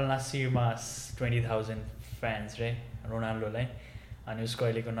अल नासिरमा 20,000 फ्यान्स रे रोनाल्डोलाई अनि उसको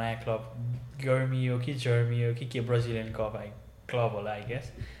अहिलेको नयाँ क्लब जर्मियो कि ब्राजिलियन क्लब होला आई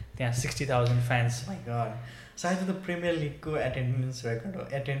गेस त्यहाँ 60,000 फ्यान्स सायद त प्रिमियर लिगको एटेन्डेन्स रेकर्ड हो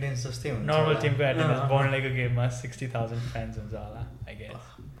एटेन्डेन्स जस्तै हुन्छ नर्मल टिमको एटेन्डेन्स बर्नलेको गेममा 60,000 फ्यान्स हुन्छ होला आई गेस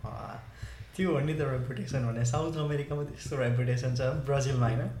त्यो हो नि त रेपुटेसन भने साउथ अमेरिकामा त्यस्तो रेपुटेसन छ ब्राजिलमा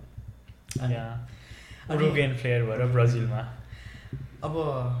होइन उरुग्वेन प्लेयर भएर ब्राजिलमा अब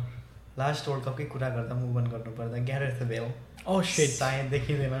लास्ट वर्ल्ड कपकै कुरा गर्दा मुभ अन गर्नुपर्दा ग्यारेथ बेल सायद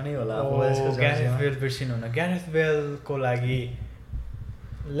देखिँदैन नै होला ग्यारेथ बेल बिर्सिनु हुन ग्यारेथ बेलको लागि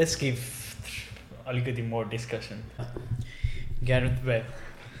लेट्स गिभ अलिकति मोर डिस्कसन ग्यारेथ बेल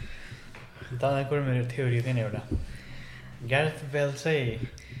दादाको मेरो थ्योरी थियो नि एउटा ग्यारेथ बेल चाहिँ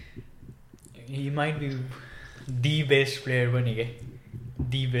he might be the best player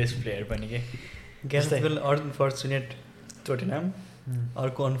पनि के ग्यारेथ बेल अनफर्चुनेट टोटेनहम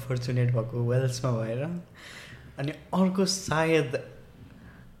अर्को अनफर्चुनेट भएको वेल्समा भएर अनि अर्को सायद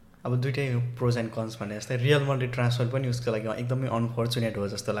अब दुइटै प्रोज एन्ड कन्स भने जस्तै रियल मड्रिड ट्रान्सफर पनि उसको लागि एकदमै अनफर्चुनेट हो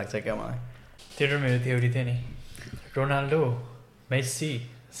जस्तो लाग्छ क्या मलाई त्यो मेरो थ्योरी थियो नि Ronaldo Messi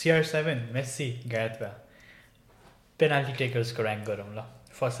CR7 Messi Gareth बेल पेनाल्टी टेकर्सको ऱ्याङ्क गरौँ ल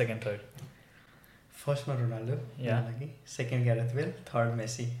फर्स्ट सेकेन्ड थर्ड फर्स्टमा रोनाल्डो लागि सेकेन्ड ग्यारेथ बेल थर्ड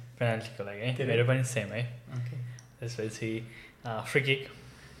मेस्सी पेनाल्टीको लागि है मेरो पनि सेम है त्यसपछि फ्री किक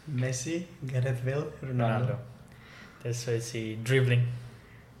मेस्सी ग्यारेथ बेल रोनाल्डो त्यसपछि ड्रिब्लिङ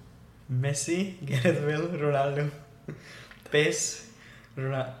मेस्सी ग्यारेथ बेल रोनाल्डो पेस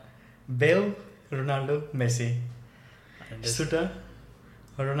बेल रोनाल्डो मेस्सी सुटर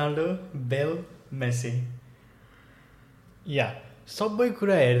रोनाल्डो बेल मेस्सी या सबै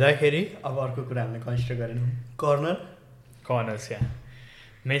कुरा हेर्दाखेरि अब अर्को कुरा हामीले कन्सिडर गरेनौँ कर्नर्स या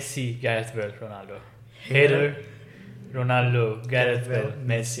मेस्सी ग्यारेथ बेल Ronaldo header Ronaldo Gareth Bale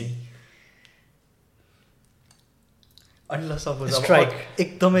Messi अनि ल सपोज स्ट्राइक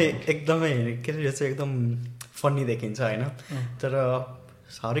एकदमै के अरे यो चाहिँ एकदम फन्नी देखिन्छ होइन तर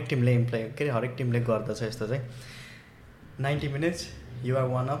हरेक टिमले गर्दछ यस्तो चाहिँ 90 minutes you are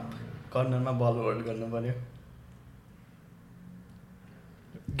one up कर्नरमा ball hold गर्नु पर्यो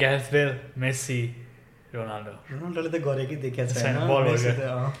ग्यारेथ बेल मेस्सी रोनाल्डोले त गरेकै देखेको छैन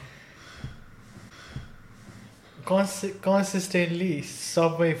कन्सिस्टेन्टली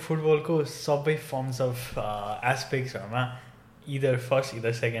सबै फुटबलको सबै फर्म्स अफ एस्पेक्ट्सहरूमा इदर फर्स्ट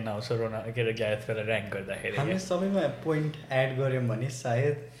इदर सेकेन्ड आउँछ के अरे ग्यारेथ बेललाई ऱ्याङ्क गर्दाखेरि हामी सबैमा पोइन्ट एड गऱ्यौँ भने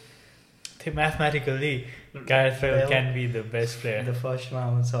सायद त्यो mathematically Gareth Bale can be the best player the फर्स्टमा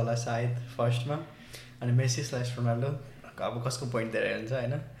आउँछ होला सायद फर्स्टमा अनि मेस्सी / रोनाल्डो अब कसको पोइन्ट धेरै हुन्छ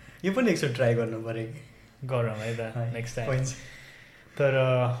होइन यो पनि एकचोटि ट्राई गर्नु पऱ्यो कि गरौँ है त नेक्स्ट टाइम तर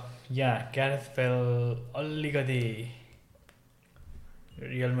या ग्यारेथ बेल अलिकति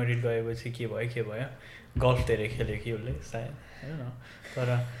रियल मेड्रिड गएपछि के भयो गल्फ धेरै खेल्यो कि उसले सायद होइन तर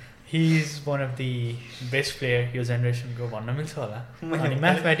he is one of the best player यो जेनेरेसनको भन्न मिल्छ होला अनि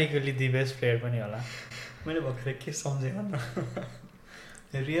म्याथमेटिकली दि बेस्ट प्लेयर पनि होला मैले भर्खर के सम्झेँ भन्न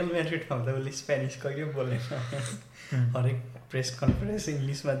रियल म्याड्रिडमा हुँदा उसले स्पेनिस कहिले बोलेन हरेक प्रेस कन्फरेन्स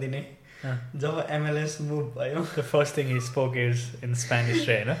इङ्ग्लिसमा दिने जब MLS मुभ भयो the first thing he spoke is in Spanish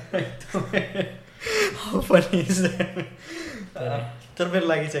होइन तर मेरो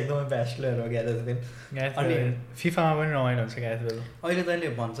लागि चाहिँ एकदमै बेस्ट प्लेयर हो ग्यारेथ बेल अनि फिफामा पनि रमाइलो हुन्छ ग्यारेथ बेल अहिले तैँले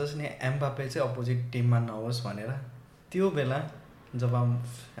भन्छस् नि एम्बापे चाहिँ अपोजिट टिममा नहोस् भनेर त्यो बेला जब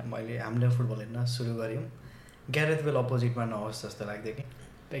हामीले फुटबल हेर्न सुरु गऱ्यौँ ग्यारेथ बेल अपोजिटमा नहोस् जस्तो लाग्थ्यो कि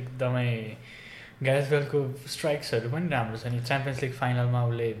एकदमै ग्यारेथ बेलको स्ट्राइक्सहरू पनि राम्रो छ नि च्याम्पियन्स लिग फाइनलमा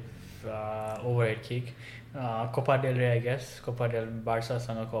उसले overhead kick Copa del Rey I guess Copa del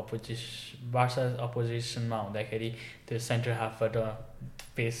बार्सासँगको बार्सा अपोजिसनमा हुँदाखेरि त्यो सेन्टर हाफबाट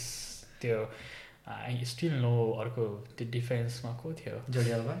पेस त्यो स्टिल नो अर्को त्यो डिफेन्समा को थियो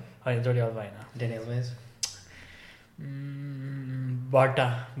जोडी अल्भा होइन जोडी अल्भा होइन डेनियल वेज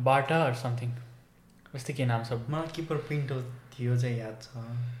बाटा अर समथिङ यस्तै के नाम छ मलाई किपर पिन्टो थियो चाहिँ याद छ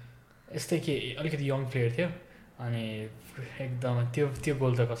यस्तै के अलिकति यङ प्लेयर थियो अनि एकदम त्यो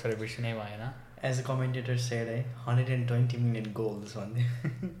गोल त कसरी बिर्सिनै भएन एज अ कमेन्टेटर सेड है 120 मिलियन गोल्स भन्दै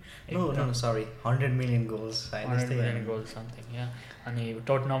no sorry 100 million goals 100 million goals something या अनि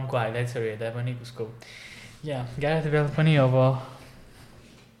टोटनमको हाइलाइट्सहरू हेर्दा पनि उसको या ग्यारेथ बेल पनि अब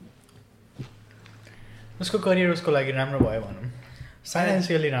उसको करियर उसको लागि राम्रो भयो भनौँ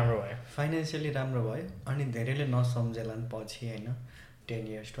फाइनेन्सियली राम्रो भयो अनि धेरैले नसम्झेलान् पछि होइन 10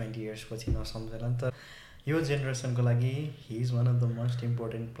 years 20 years पछि नसम्झेलान् तर यो जेनेरेसनको लागि he is one of the most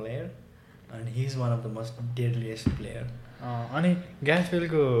important player and he is one of the most deadliest player अनि ग्यारेथ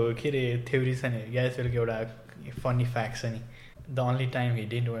बेलको के अरे थ्योरी छ नि ग्यारेथ बेलको एउटा फनी फ्याक्ट छ नि the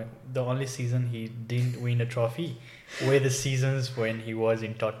only season he didn't win a trophy were the seasons when he was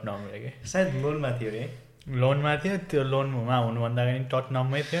in Tottenham रे के सायद लोनमा थियो रे लोनमा थियो त्यो लोनमा हुनुभन्दा पनि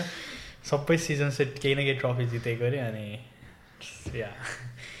टटनममै थियो सबै सिजन चाहिँ केही न केही ट्रफी जितेको अरे अनि या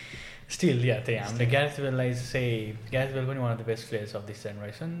स्टिल या त्यही हामीले ग्यारेथ बेललाई चाहिँ ग्यारेथ बेल पनि one of the best players of this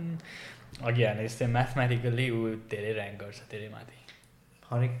generation अघि हाल्ने जस्तै म्याथमेटिकल्ली ऊ धेरै ऱ्याङ्क गर्छ धेरै माथि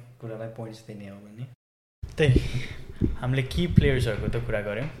हरेक कुरालाई पोइन्ट्स दिने हो भने त्यही हामीले की प्लेयर्सहरूको त कुरा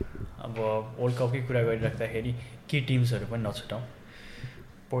गऱ्यौँ अब वर्ल्ड कपकै कुरा गरिराख्दाखेरि की टिम्सहरू पनि नछुटाउँ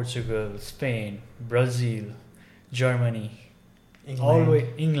Portugal Spain Brazil Germany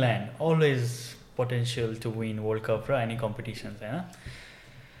England always potential to win world cup र एनी कम्पिटिसन्स होइन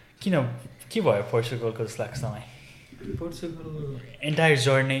किन के भयो पोर्चुगलको जस्तो लाग्छ तपाईँ पोर्चुगल एन्टायर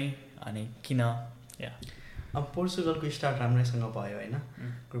जर्नी अनि किन या अब पोर्चुगलको स्टार्ट राम्रैसँग भयो होइन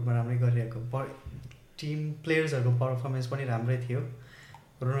ग्रुपमा राम्रै गरिरहेको टिम प्लेयर्सहरूको पर्फर्मेन्स पनि राम्रै थियो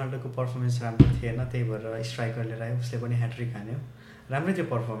रोनाल्डोको पर्फर्मेन्स राम्रो थिएन त्यही भएर स्ट्राइकर लिएर आयो उसले पनि ह्याट्रिक हान्यो राम्रै थियो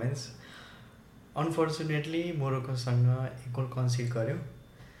पर्फर्मेन्स अनफर्चुनेटली मोरोक्कोसँग एक गोल कन्सिड गर्यो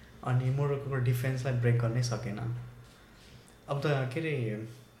अनि मोरोक्कोको डिफेन्सलाई ब्रेक गर्नै सकेन अब त के अरे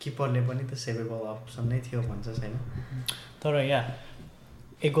किपरले पनि त सेभेबल अप्सन नै थियो भन्छ छैन तर यहाँ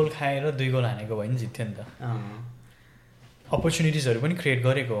एक गोल खाएर 2 गोल हानेको भयो नि जित्थ्यो नि त अपर्च्युनिटिजहरू पनि क्रिएट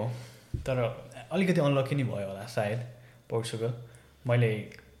गरेको हो तर अलिकति अनलकी नै भयो होला सायद पोर्चुगल मैले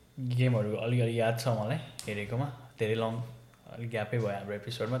गेमहरू अलिअलि याद छ मलाई हेरेकोमा धेरै लङ अलिक ग्यापै भयो हाम्रो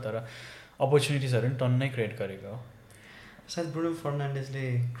एपिसोडमा तर अपर्च्युनिटिजहरू पनि टन्नै क्रिएट गरेको हो सायद ब्रुनो फर्नान्डेजले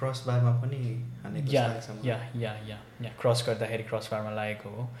क्रस बारमा पनि हानेको या क्रस गर्दाखेरि क्रस बारमा लागेको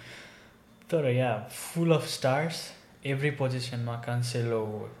हो तर या फुल अफ स्टार्स एभ्री पोजिसनमा कान्सेलो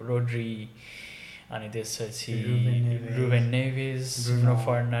रोड्री अनि त्यसपछि रुबेन नेभिस ब्रुनो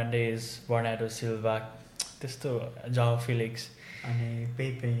फर्नान्डेज बर्नार्डो सिल्भा त्यस्तो जाओ फिलिक्स अनि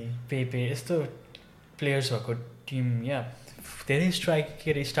पेपे यस्तो प्लेयर्स भएको टिम या धेरै के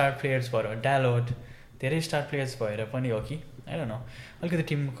अरे स्टार प्लेयर्स भएर डालोट धेरै स्टार प्लेयर्स भएर पनि हो कि होइन न अलिकति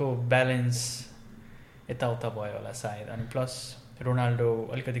टिमको ब्यालेन्स यताउता भयो होला सायद अनि प्लस रोनाल्डो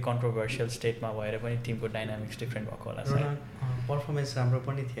अलिकति कन्ट्रोभर्सियल स्टेटमा भएर पनि टिमको डाइनामिक्स डिफ्रेन्ट भएको होला सायद पर्फर्मेन्स राम्रो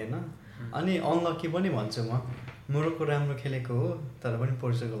पनि थिएन अनि अनलकी पनि भन्छु म मोरोक्को राम्रो खेलेको हो तर पनि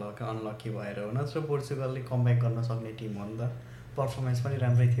पोर्चुगल हल्का अनलकी भएर हो नत्र पोर्चुगलले कमब्याक गर्न सक्ने टिम हो नि त पर्फर्मेन्स पनि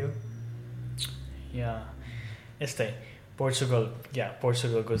राम्रै थियो या यस्तै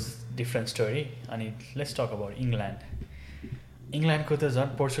पोर्चुगलको डिफ्रेन्ट स्टोरी अनि लेट्स टक अबाउट इङ्ल्यान्डको त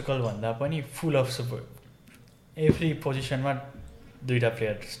झन् पोर्चुगलभन्दा पनि फुल अफ सपोर्ट एभ्री पोजिसनमा 2टा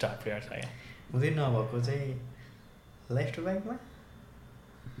प्लेयर स्टार प्लेयर छ यहाँ हुँदै नभएको चाहिँ लेफ्ट ब्याकमा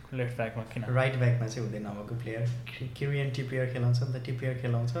किन राइट ब्याकमा चाहिँ हुँदै नभएको प्लेयर किलियन ट्रिपियर खेलाउँछ नि त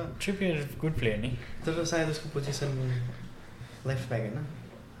ट्रिपियर गुड प्लेयर नि तर सायद उसको पोजिसन लेफ्ट ब्याक होइन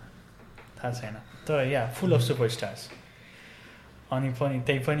थाहा छैन तर या फुल अफ सुपर स्टार्स अनि पनि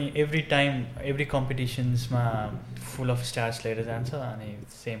त्यही पनि every time every कम्पिटिसन्समा full of stars लिएर जान्छ अनि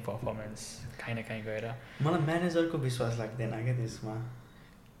सेम पर्फर्मेन्स काहीँ न काहीँ गएर मलाई म्यानेजरको विश्वास लाग्दैन क्या त्यसमा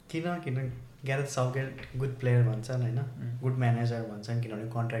किन ग्यारेथ साउथगेट गुड प्लेयर भन्छन् होइन गुड म्यानेजर भन्छन् किनभने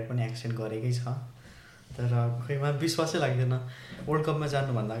कन्ट्र्याक्ट पनि एक्सटेन्ड गरेकै छ तर खोइमा विश्वासै लाग्दैन वर्ल्ड कपमा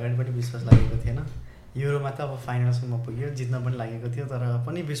जानुभन्दा अगाडि पनि विश्वास लागेको थिएन युरोमा त अब फाइनलसम्म पुग्यो जित्न पनि लागेको थियो तर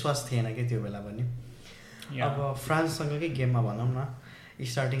पनि विश्वास थिएन कि त्यो बेला पनि अब फ्रान्ससँगकै गेममा भनौँ न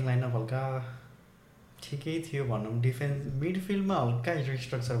स्टार्टिङ लाइनअप हल्का ठिकै थियो भनौँ डिफेन्स मिडफिल्डमा हल्का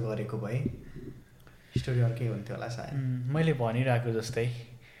रिस्ट्रक्चर गरेको भए स्टोरी अर्कै हुन्थ्यो होला सायद मैले भनिरहेको जस्तै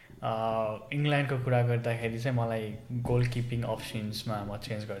इङ्ल्यान्डको कुरा गर्दाखेरि चाहिँ मलाई गोल किपिङ अप्सन्समा म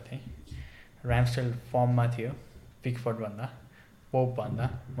चेन्ज गर्थेँ ऱ्याम्सटेल फर्ममा थियो पिकफोर्डभन्दा पोपभन्दा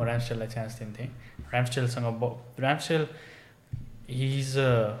म ऱ्याम्सटेललाई चान्स दिन्थेँ ऱ्याम्सटेल हि इज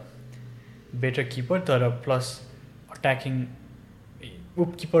अ बेटर किपर तर प्लस अट्याकिङ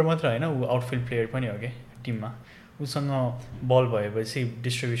किपर मात्र होइन ऊ आउटफिल्ड प्लेयर पनि हो क्या टिममा उसँग बल भएपछि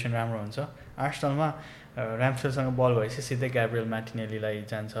डिस्ट्रिब्युसन राम्रो हुन्छ आर्सेनलमा ऱ्याम्सटेलसँग बल भएपछि सिधै ग्याब्रियल मार्टिनेलीलाई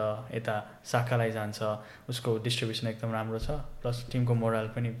जान्छ यता साकालाई जान्छ उसको डिस्ट्रिब्युसन एकदम राम्रो छ प्लस टिमको मोरल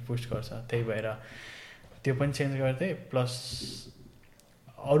पनि पुस्ट गर्छ त्यही भएर त्यो पनि चेन्ज गर्थेँ प्लस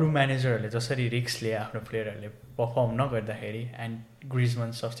अरू म्यानेजरहरूले जसरी रिक्स लिए आफ्नो प्लेयरहरूले perform नगर्दाखेरि and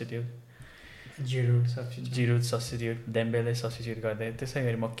Griezmann substitute जिरुड substitute Dembélé substitute गर्दै त्यसै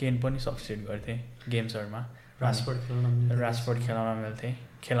गरी म केन पनि सब्स्टिट्युट गर्थेँ गेम्सहरूमा रासफोर्ड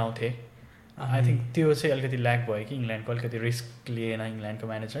खेलाउँथेँ आई थिङ्क त्यो चाहिँ अलिकति ल्याक भयो कि इङ्ल्यान्डको अलिकति रिस्क लिएन इङ्ल्यान्डको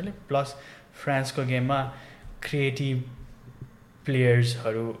म्यानेजरले प्लस फ्रान्सको गेममा क्रिएटिभ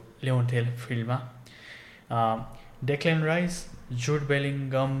प्लेयर्सहरू ल्याउँथे फिल्डमा डेक्लन राइस जुड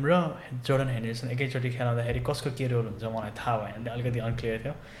बेलिङ्गम र जोर्डन हेन्डरसन एकैचोटि खेलाउँदाखेरि कसको के रोल हुन्छ मलाई थाहा भएन अलिकति अनक्लियर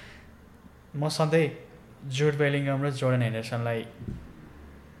थियो म सधैँ जुड बेलिङ्गम र जोर्डन हेन्डरसनलाई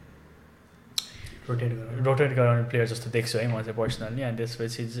रोटेट गराउने प्लेयर जस्तो देख्छु है म चाहिँ पर्सनल्ली अनि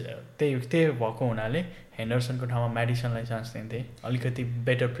त्यसपछि त्यही भएको हुनाले हेन्डरसनको ठाउँमा म्याडिसनलाई चान्स दिन्थेँ अलिकति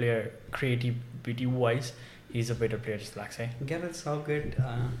better player creativity wise is a better player जस्तो लाग्छ है ग्यारेथ साउथगेट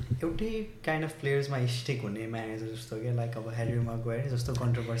एउटै काइन्ड अफ प्लेयर्समा स्टिक हुने म्यानेजर जस्तो क्या लाइक अब ह्यारी म्यागुयर जस्तो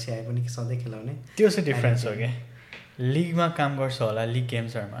कन्ट्रोभर्सी आए पनि सधैँ खेलाउने त्यो चाहिँ डिफ्रेन्स हो क्या लिगमा काम गर्छ होला लिग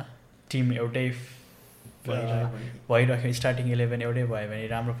गेम्सहरूमा टिम एउटै भइराख्यो स्टार्टिङ 11 एउटै भयो भने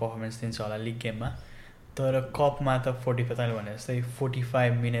राम्रो पर्फर्मेन्स दिन्छ होला लिग गेममा तर कपमा त 45 भने जस्तै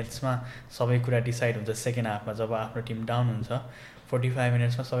 45 मिनट्समा सबै कुरा डिसाइड हुन्छ सेकेन्ड हाफमा जब आफ्नो टिम डाउन हुन्छ 45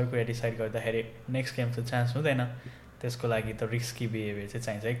 मिनट्समा सबै कुरा डिसाइड गर्दाखेरि नेक्स्ट गेम त चान्स हुँदैन त्यसको लागि त रिस्की बिहेभियर चाहिँ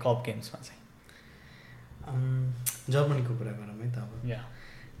चाहिन्छ है कप गेम्समा चाहिँ जर्मनीको कुरा गरौँ है त अब या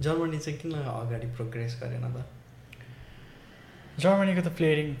जर्मनी चाहिँ किन अगाडि प्रोग्रेस गरेन त जर्मनीको त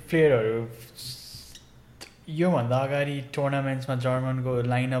प्लेयरहरू योभन्दा अगाडि टुर्नामेन्ट्समा जर्मनको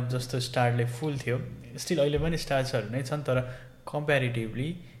लाइनअप जस्तो स्टारले फुल थियो स्टिल अहिले पनि स्टार्सहरू नै छन् तर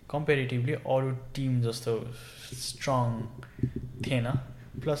कम्पेरिटिभली अरू टिम जस्तो स्ट्रङ थिएन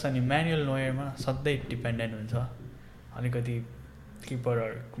प्लस अनि म्यानुअल नोयरमा सधैँ डिपेन्डेन्ट हुन्छ अलिकति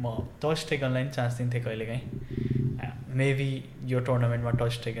किपरहरू म टच टेकनलाई पनि चान्स दिन्थेँ कहिलेकाहीँ मेबी यो टुर्नामेन्टमा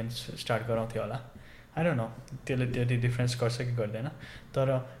टच टेकन स्टार्ट गराउँथ्यो होला आई डोन्ट नो त्यसले त्यति डिफ्रेन्स गर्छ कि गर्दैन तर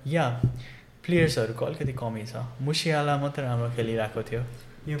या प्लेयर्सहरूको अलिकति कमी छ मुसियाला मात्रै राम्रो खेलिरहेको थियो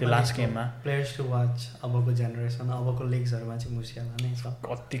त्यो लास्ट गेममा प्लेयर्स टु वाच अबको जेनेरेसन अबको लिग्सहरूमा चाहिँ मुसियाला नै छ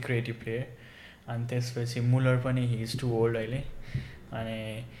कति क्रिएटिभ प्लेयर अनि त्यसपछि मुलर पनि हि इज टु ओल्ड अहिले अनि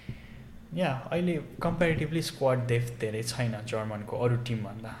या अहिले कम्पेरिटिभली स्क्वाड डेप्थ धेरै छैन जर्मनको अरू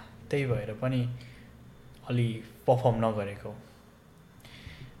टिमभन्दा त्यही भएर पनि अलि पर्फर्म नगरेको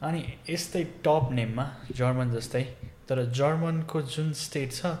अनि यस्तै टप नेममा जर्मन जस्तै तर जर्मनको जुन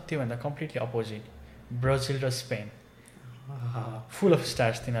स्टेट छ त्योभन्दा कम्प्लिटली अपोजिट ब्राजिल र स्पेन फुल अफ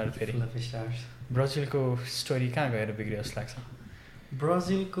स्टार्स तिनीहरू फेरि ब्राजिलको स्टोरी कहाँ गएर बिग्रियो जस्तो लाग्छ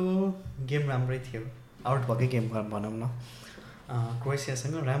ब्राजिलको गेम राम्रै थियो आउट भएकै गेम भनौँ न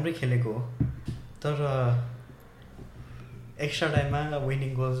क्रोएसियासँग राम्रै खेलेको हो तर एक्स्ट्रा टाइममा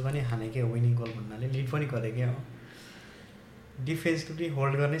विनिङ गोल्स पनि हानेकै हो विनिङ गोल भन्नाले लिड पनि गरेकै हो डिफेन्स पनि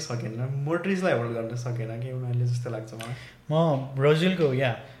होल्ड गर्नै सकेन मोड्रिचलाई होल्ड गर्न सकेन कि उनीहरूले जस्तो लाग्छ मलाई म ब्राजिलको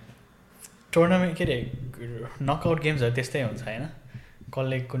या टुर्नामेन्ट के अरे नकआउट गेम्सहरू त्यस्तै हुन्छ होइन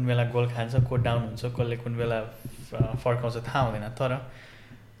कसले कुन बेला गोल खान्छ को डाउन हुन्छ कसले कुन बेला फर्काउँछ थाहा हुँदैन तर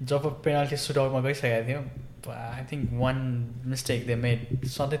जब पेनाल्टी सुटआउटमा गइसकेको थियो I think one mistake they made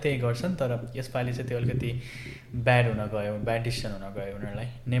सधैँ त्यही गर्छन् तर यसपालि चाहिँ त्यो अलिकति ब्याड डिसिसन हुन गयो उनीहरूलाई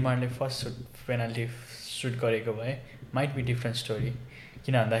नेमारले फर्स्ट पेनाल्टी सुट गरेको भए माइट बी डिफ्रेन्ट स्टोरी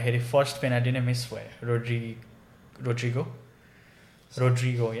किन भन्दाखेरि फर्स्ट पेनाल्टी नै मिस भयो Rodrigo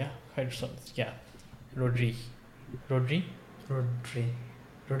Rodrigo, yeah. Yeah. Rodrigo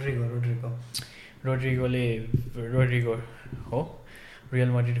हो रियल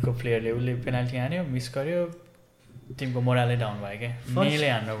मड्रिडको प्लेयरले उसले पेनाल्टी हान्यो मिस गर्यो टिमको मोरालै डाउन भयो क्या मेले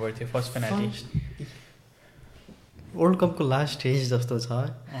हान्नु पर्थ्यो फर्स्ट पेनाल्टी वर्ल्ड कपको लास्ट स्टेज जस्तो छ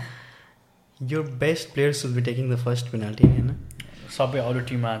your best player should be taking the first penalty होइन सबै अरू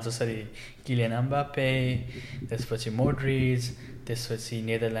टिममा जसरी किलियन एम्बाप्पे त्यसपछि मोड्रिच त्यसपछि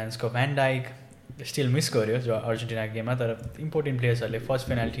नेदरल्यान्ड्सको भ्यान डाइक स्टिल मिस गर्यो जो अर्जेन्टिना गेममा तर इम्पोर्टेन्ट प्लेयर्सहरूले फर्स्ट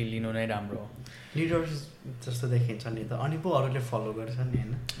पेनाल्टी लिनु नै राम्रो हो लिडर्स जस्तो देखिन्छ नि त अनि पो अरूले फलो गर्छन् नि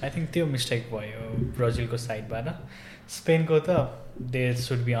होइन आई थिङ्क त्यो मिस्टेक भयो ब्राजिलको साइडबाट स्पेनको त they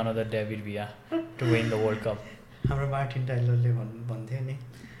should be another David Villa to win the World Cup हाम्रो मार्टिन टाइलरले भन्थ्यो नि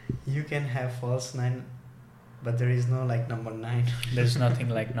you can have false 9 but there is no like number 9 there's nothing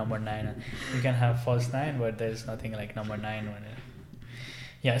like number 9 you can have false 9 but there's nothing like number 9 भनेर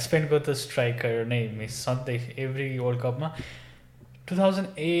या स्पेनको त striker नै miss सधैँ every world कपमा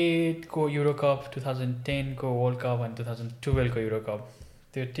 2008 को युरो कप 2010 को वर्ल्ड कप अनि 2012 को euro cup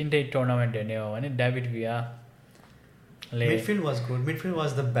त्यो तिनटै टुर्नामेन्ट हेर्ने हो भने David Villa midfield was good midfield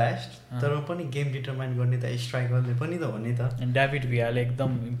was the best तर पनि गेम डिटरमाइन गर्ने त स्ट्राइकरले पनि त हो नि त डेभिड भियाले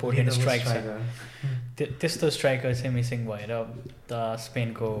एकदम इम्पोर्टेन्ट स्ट्राइकर त्यस्तो स्ट्राइकर चाहिँ मिसिङ भएर त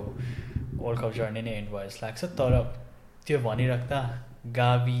स्पेनको वर्ल्ड कप जर्नी नै एन्ड भयो जस्तो लाग्छ तर त्यो भनिराख्दा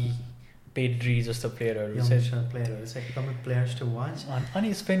गावी पेड्री जस्तो प्लेयरहरू चाहिँ एकदमै प्लेयर्स टु वाच अनि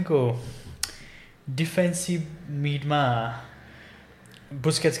स्पेनको डिफेन्सिभ मिडमा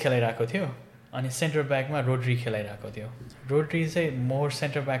बुस्केट्स खेलाइरहेको थियो अनि सेन्टर ब्याकमा रोड्री खेलाइरहेको थियो रोड्री चाहिँ मोर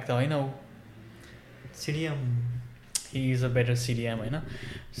सेन्टर ब्याक त होइन ऊ CDM he is a better CDM होइन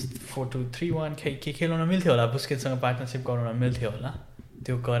 4-2-3-1 के खेलाउन मिल्थ्यो होला बुस्केटसँग पार्टनरसिप गराउन मिल्थ्यो होला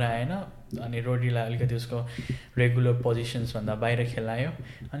त्यो गराएन अनि रोड्रीलाई अलिकति उसको रेगुलर पोजिसन्सभन्दा बाहिर खेलायो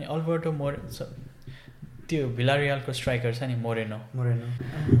अनि अल्बर्टो त्यो भिलारियलको स्ट्राइकर छ नि मोरेनो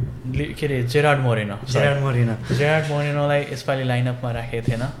के अरे जेरार्ड मोरेनोलाई यसपालि लाइनअपमा राखेको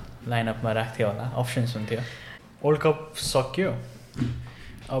थिएन लाइनअपमा राख्थ्यो होला अप्सन्स हुन्थ्यो वर्ल्ड कप सक्यो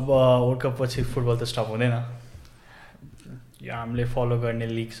अब वर्ल्ड कप पछि फुटबल त स्टप हुँदैन यो हामीले फलो गर्ने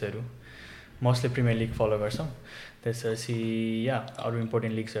लिग्सहरू मोस्टली प्रिमियर लिग फलो गर्छौँ त्यसपछि या अरू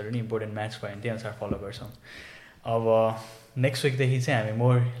इम्पोर्टेन्ट लिग्सहरू नि इम्पोर्टेन्ट म्याच भयो भने त्यही अनुसार फलो गर्छौँ अब नेक्स्ट विकदेखि चाहिँ हामी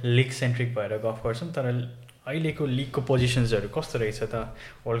मोर लिग सेन्ट्रिक भएर गफ गर्छौँ तर अहिलेको लिगको पोजिसन्सहरू कस्तो रहेछ त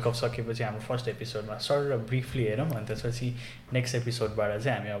वर्ल्ड कप सकेपछि हाम्रो फर्स्ट एपिसोडमा सर र ब्रिफली हेरौँ अनि त्यसपछि नेक्स्ट एपिसोडबाट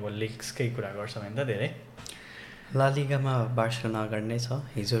चाहिँ हामी अब लिग्सकै कुरा गर्छौँ होइन त धेरै ला लिगामा बार्सिलोना अगाडि नै छ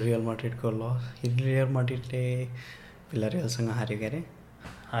हिजो रियल मड्रिडको रियल मड्रिडले भिलारियलसँग हार्यो के अरे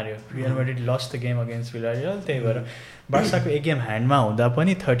हार्यो Real Madrid lost the game against Villarreal त्यही भएर बार्साको एक गेम ह्यान्डमा हुँदा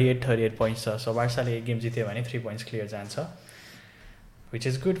पनि 38 पोइन्ट्स छ सो बार्साले एक गेम जित्यो भने 3 पोइन्ट्स क्लियर जान्छ which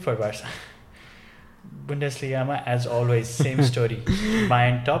is good for Barca बुन्डेसलिगामा as always same story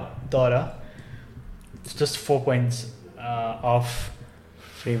Bayern top तर just 4 points of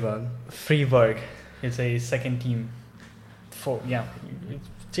Freiburg it's a second team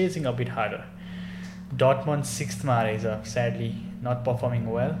chasing a bit harder डटमन्ड 6th मा रहेछ sadly not performing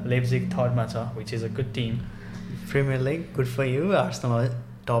well Leipzig 3rd मा छ which is a good team premier league good for you Arsenal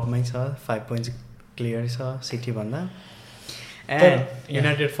टपमै छ 5 points clear छ city भन्दा and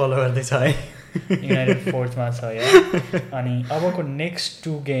United follow गर्दैछ है United 4th मा छ या अनि अबको next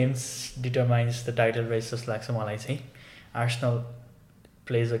 2 games determines the title race जस्तो लाग्छ मलाई चाहिँ आर्सेनल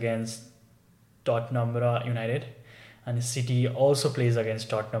प्लेज अगेन्स्ट टटनम र युनाइटेड अनि city also plays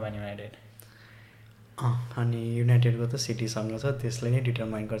against टटनम and United अनि युनाइटेडको त सिटीसँग छ त्यसले नै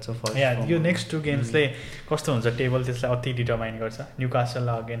डिटरमाइन गर्छ फर्स्ट या यो नेक्स्ट 2 गेम्सले कस्तो हुन्छ टेबल त्यसलाई अति डिटरमाइन गर्छ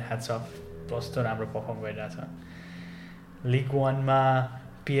न्युकासललाई अगेन ह्याट्स अफ कस्तो राम्रो पर्फर्म गरिरहेछ लिग 1 मा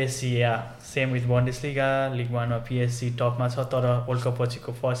PSC yeah same with बन्डेसलिगा league 1 मा पिएससी टपमा छ तर वर्ल्ड कप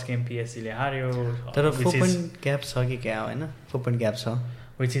पछिको फर्स्ट गेम पिएससीले हार्यो तर 4 पोइन्ट ग्याप छ कि क्या होइन 4 पोइन्ट ग्याप छ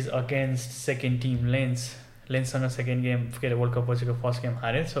which is against second team लेन्ससँग second game के अरे वर्ल्ड कप पछिको first game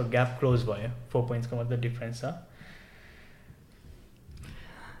हार्यो so gap close भयो 4 पोइन्ट्सको मात्रै डिफ्रेन्स छ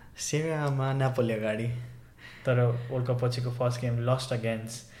सेरियामा नापोली अगाडि तर वर्ल्ड कप पछिको first game lost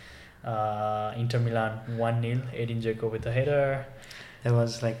against enter मिलान 1-0 एडिन जेको with a header that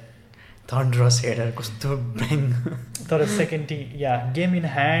was like थन्डरस header कस्तो ब्याङ तर second team yeah game in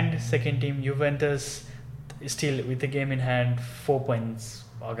hand second team Juventus still with a game in hand 4 points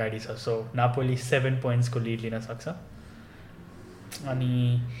अगाडि छ so Napoli 7 पोइन्ट्सको lead लिन सक्छ अनि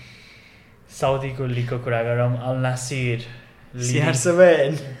साउदीको लिगको कुरा गरौँ all Nasir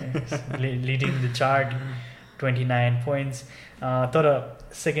CR7 leading the chart 29 points. तर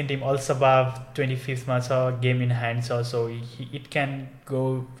सेकेन्ड टिम अल सबाब 25th छ गेम इन ह्यान्ड छ so it can go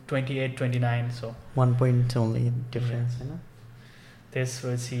 28-29 so 1 point only difference होइन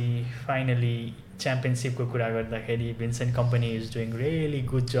त्यसपछि फाइनली च्याम्पियनसिपको कुरा गर्दाखेरि Vincent company is doing really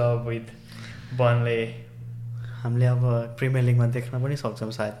good job with Burnley हामीले अब प्रिमियर लिगमा देख्न पनि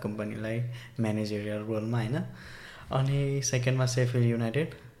सक्छौँ सायद कम्पनीलाई म्यानेजरियल रोलमा होइन अनि सेकेन्डमा सेफिल्ड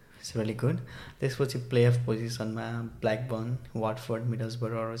युनाइटेड इट्स रियली गुड त्यसपछि प्लेअफ पोजिसनमा ब्ल्याकबर्न वाटफोर्ड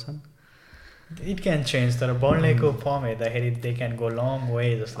मिडल्सबरोहरू छन् इट क्यान चेन्ज तर बर्नलेको फर्म हेर्दाखेरि they can go long way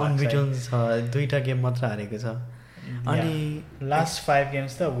जस्तो अनबिटन छ 2टा गेम मात्र हारेको छ अनि लास्ट 5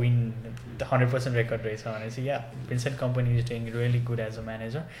 गेम्स त विन 100% रेकर्ड रहेछ भनेपछि या Vincent company is doing really good as a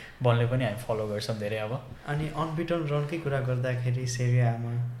manager Burnley पनि हामी फलो गर्छौँ धेरै अब अनि अनबिटन रनकै कुरा गर्दाखेरि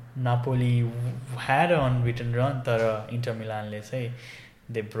सेरियामा नापोली ह्याड अनबिटन रन तर इन्टर मिलानले चाहिँ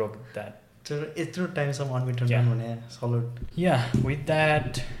दे ब्रोक द्याट तर यत्रो टाइमसम्म अनबिटन रन हुने सल्युट या विथ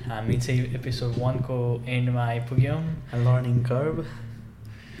द्याट हामी चाहिँ एपिसोड 1 को एन्डमा आइपुग्यौँ लर्निङ कर्भ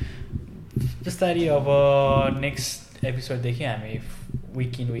जसरी अब नेक्स्ट एपिसोडदेखि हामी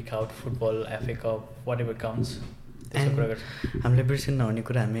week in week out football FA cup what ever comes त्यस्तो कुरा गर्छौँ हामीले बिर्सिन नहुने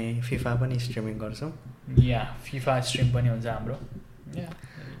कुरा हामी फिफा पनि स्ट्रिमिङ गर्छौँ या फिफा स्ट्रिम पनि हुन्छ हाम्रो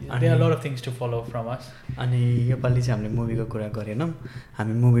there are lot of things to follow from अस अनि योपालि चाहिँ हामीले मुभीको कुरा गरेनौँ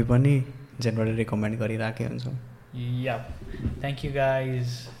हामी मुभी पनि जेनरली रेकमेन्ड गरिरहेकै हुन्छौँ या thank you guys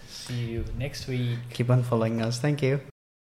see you next week keep on following us thank you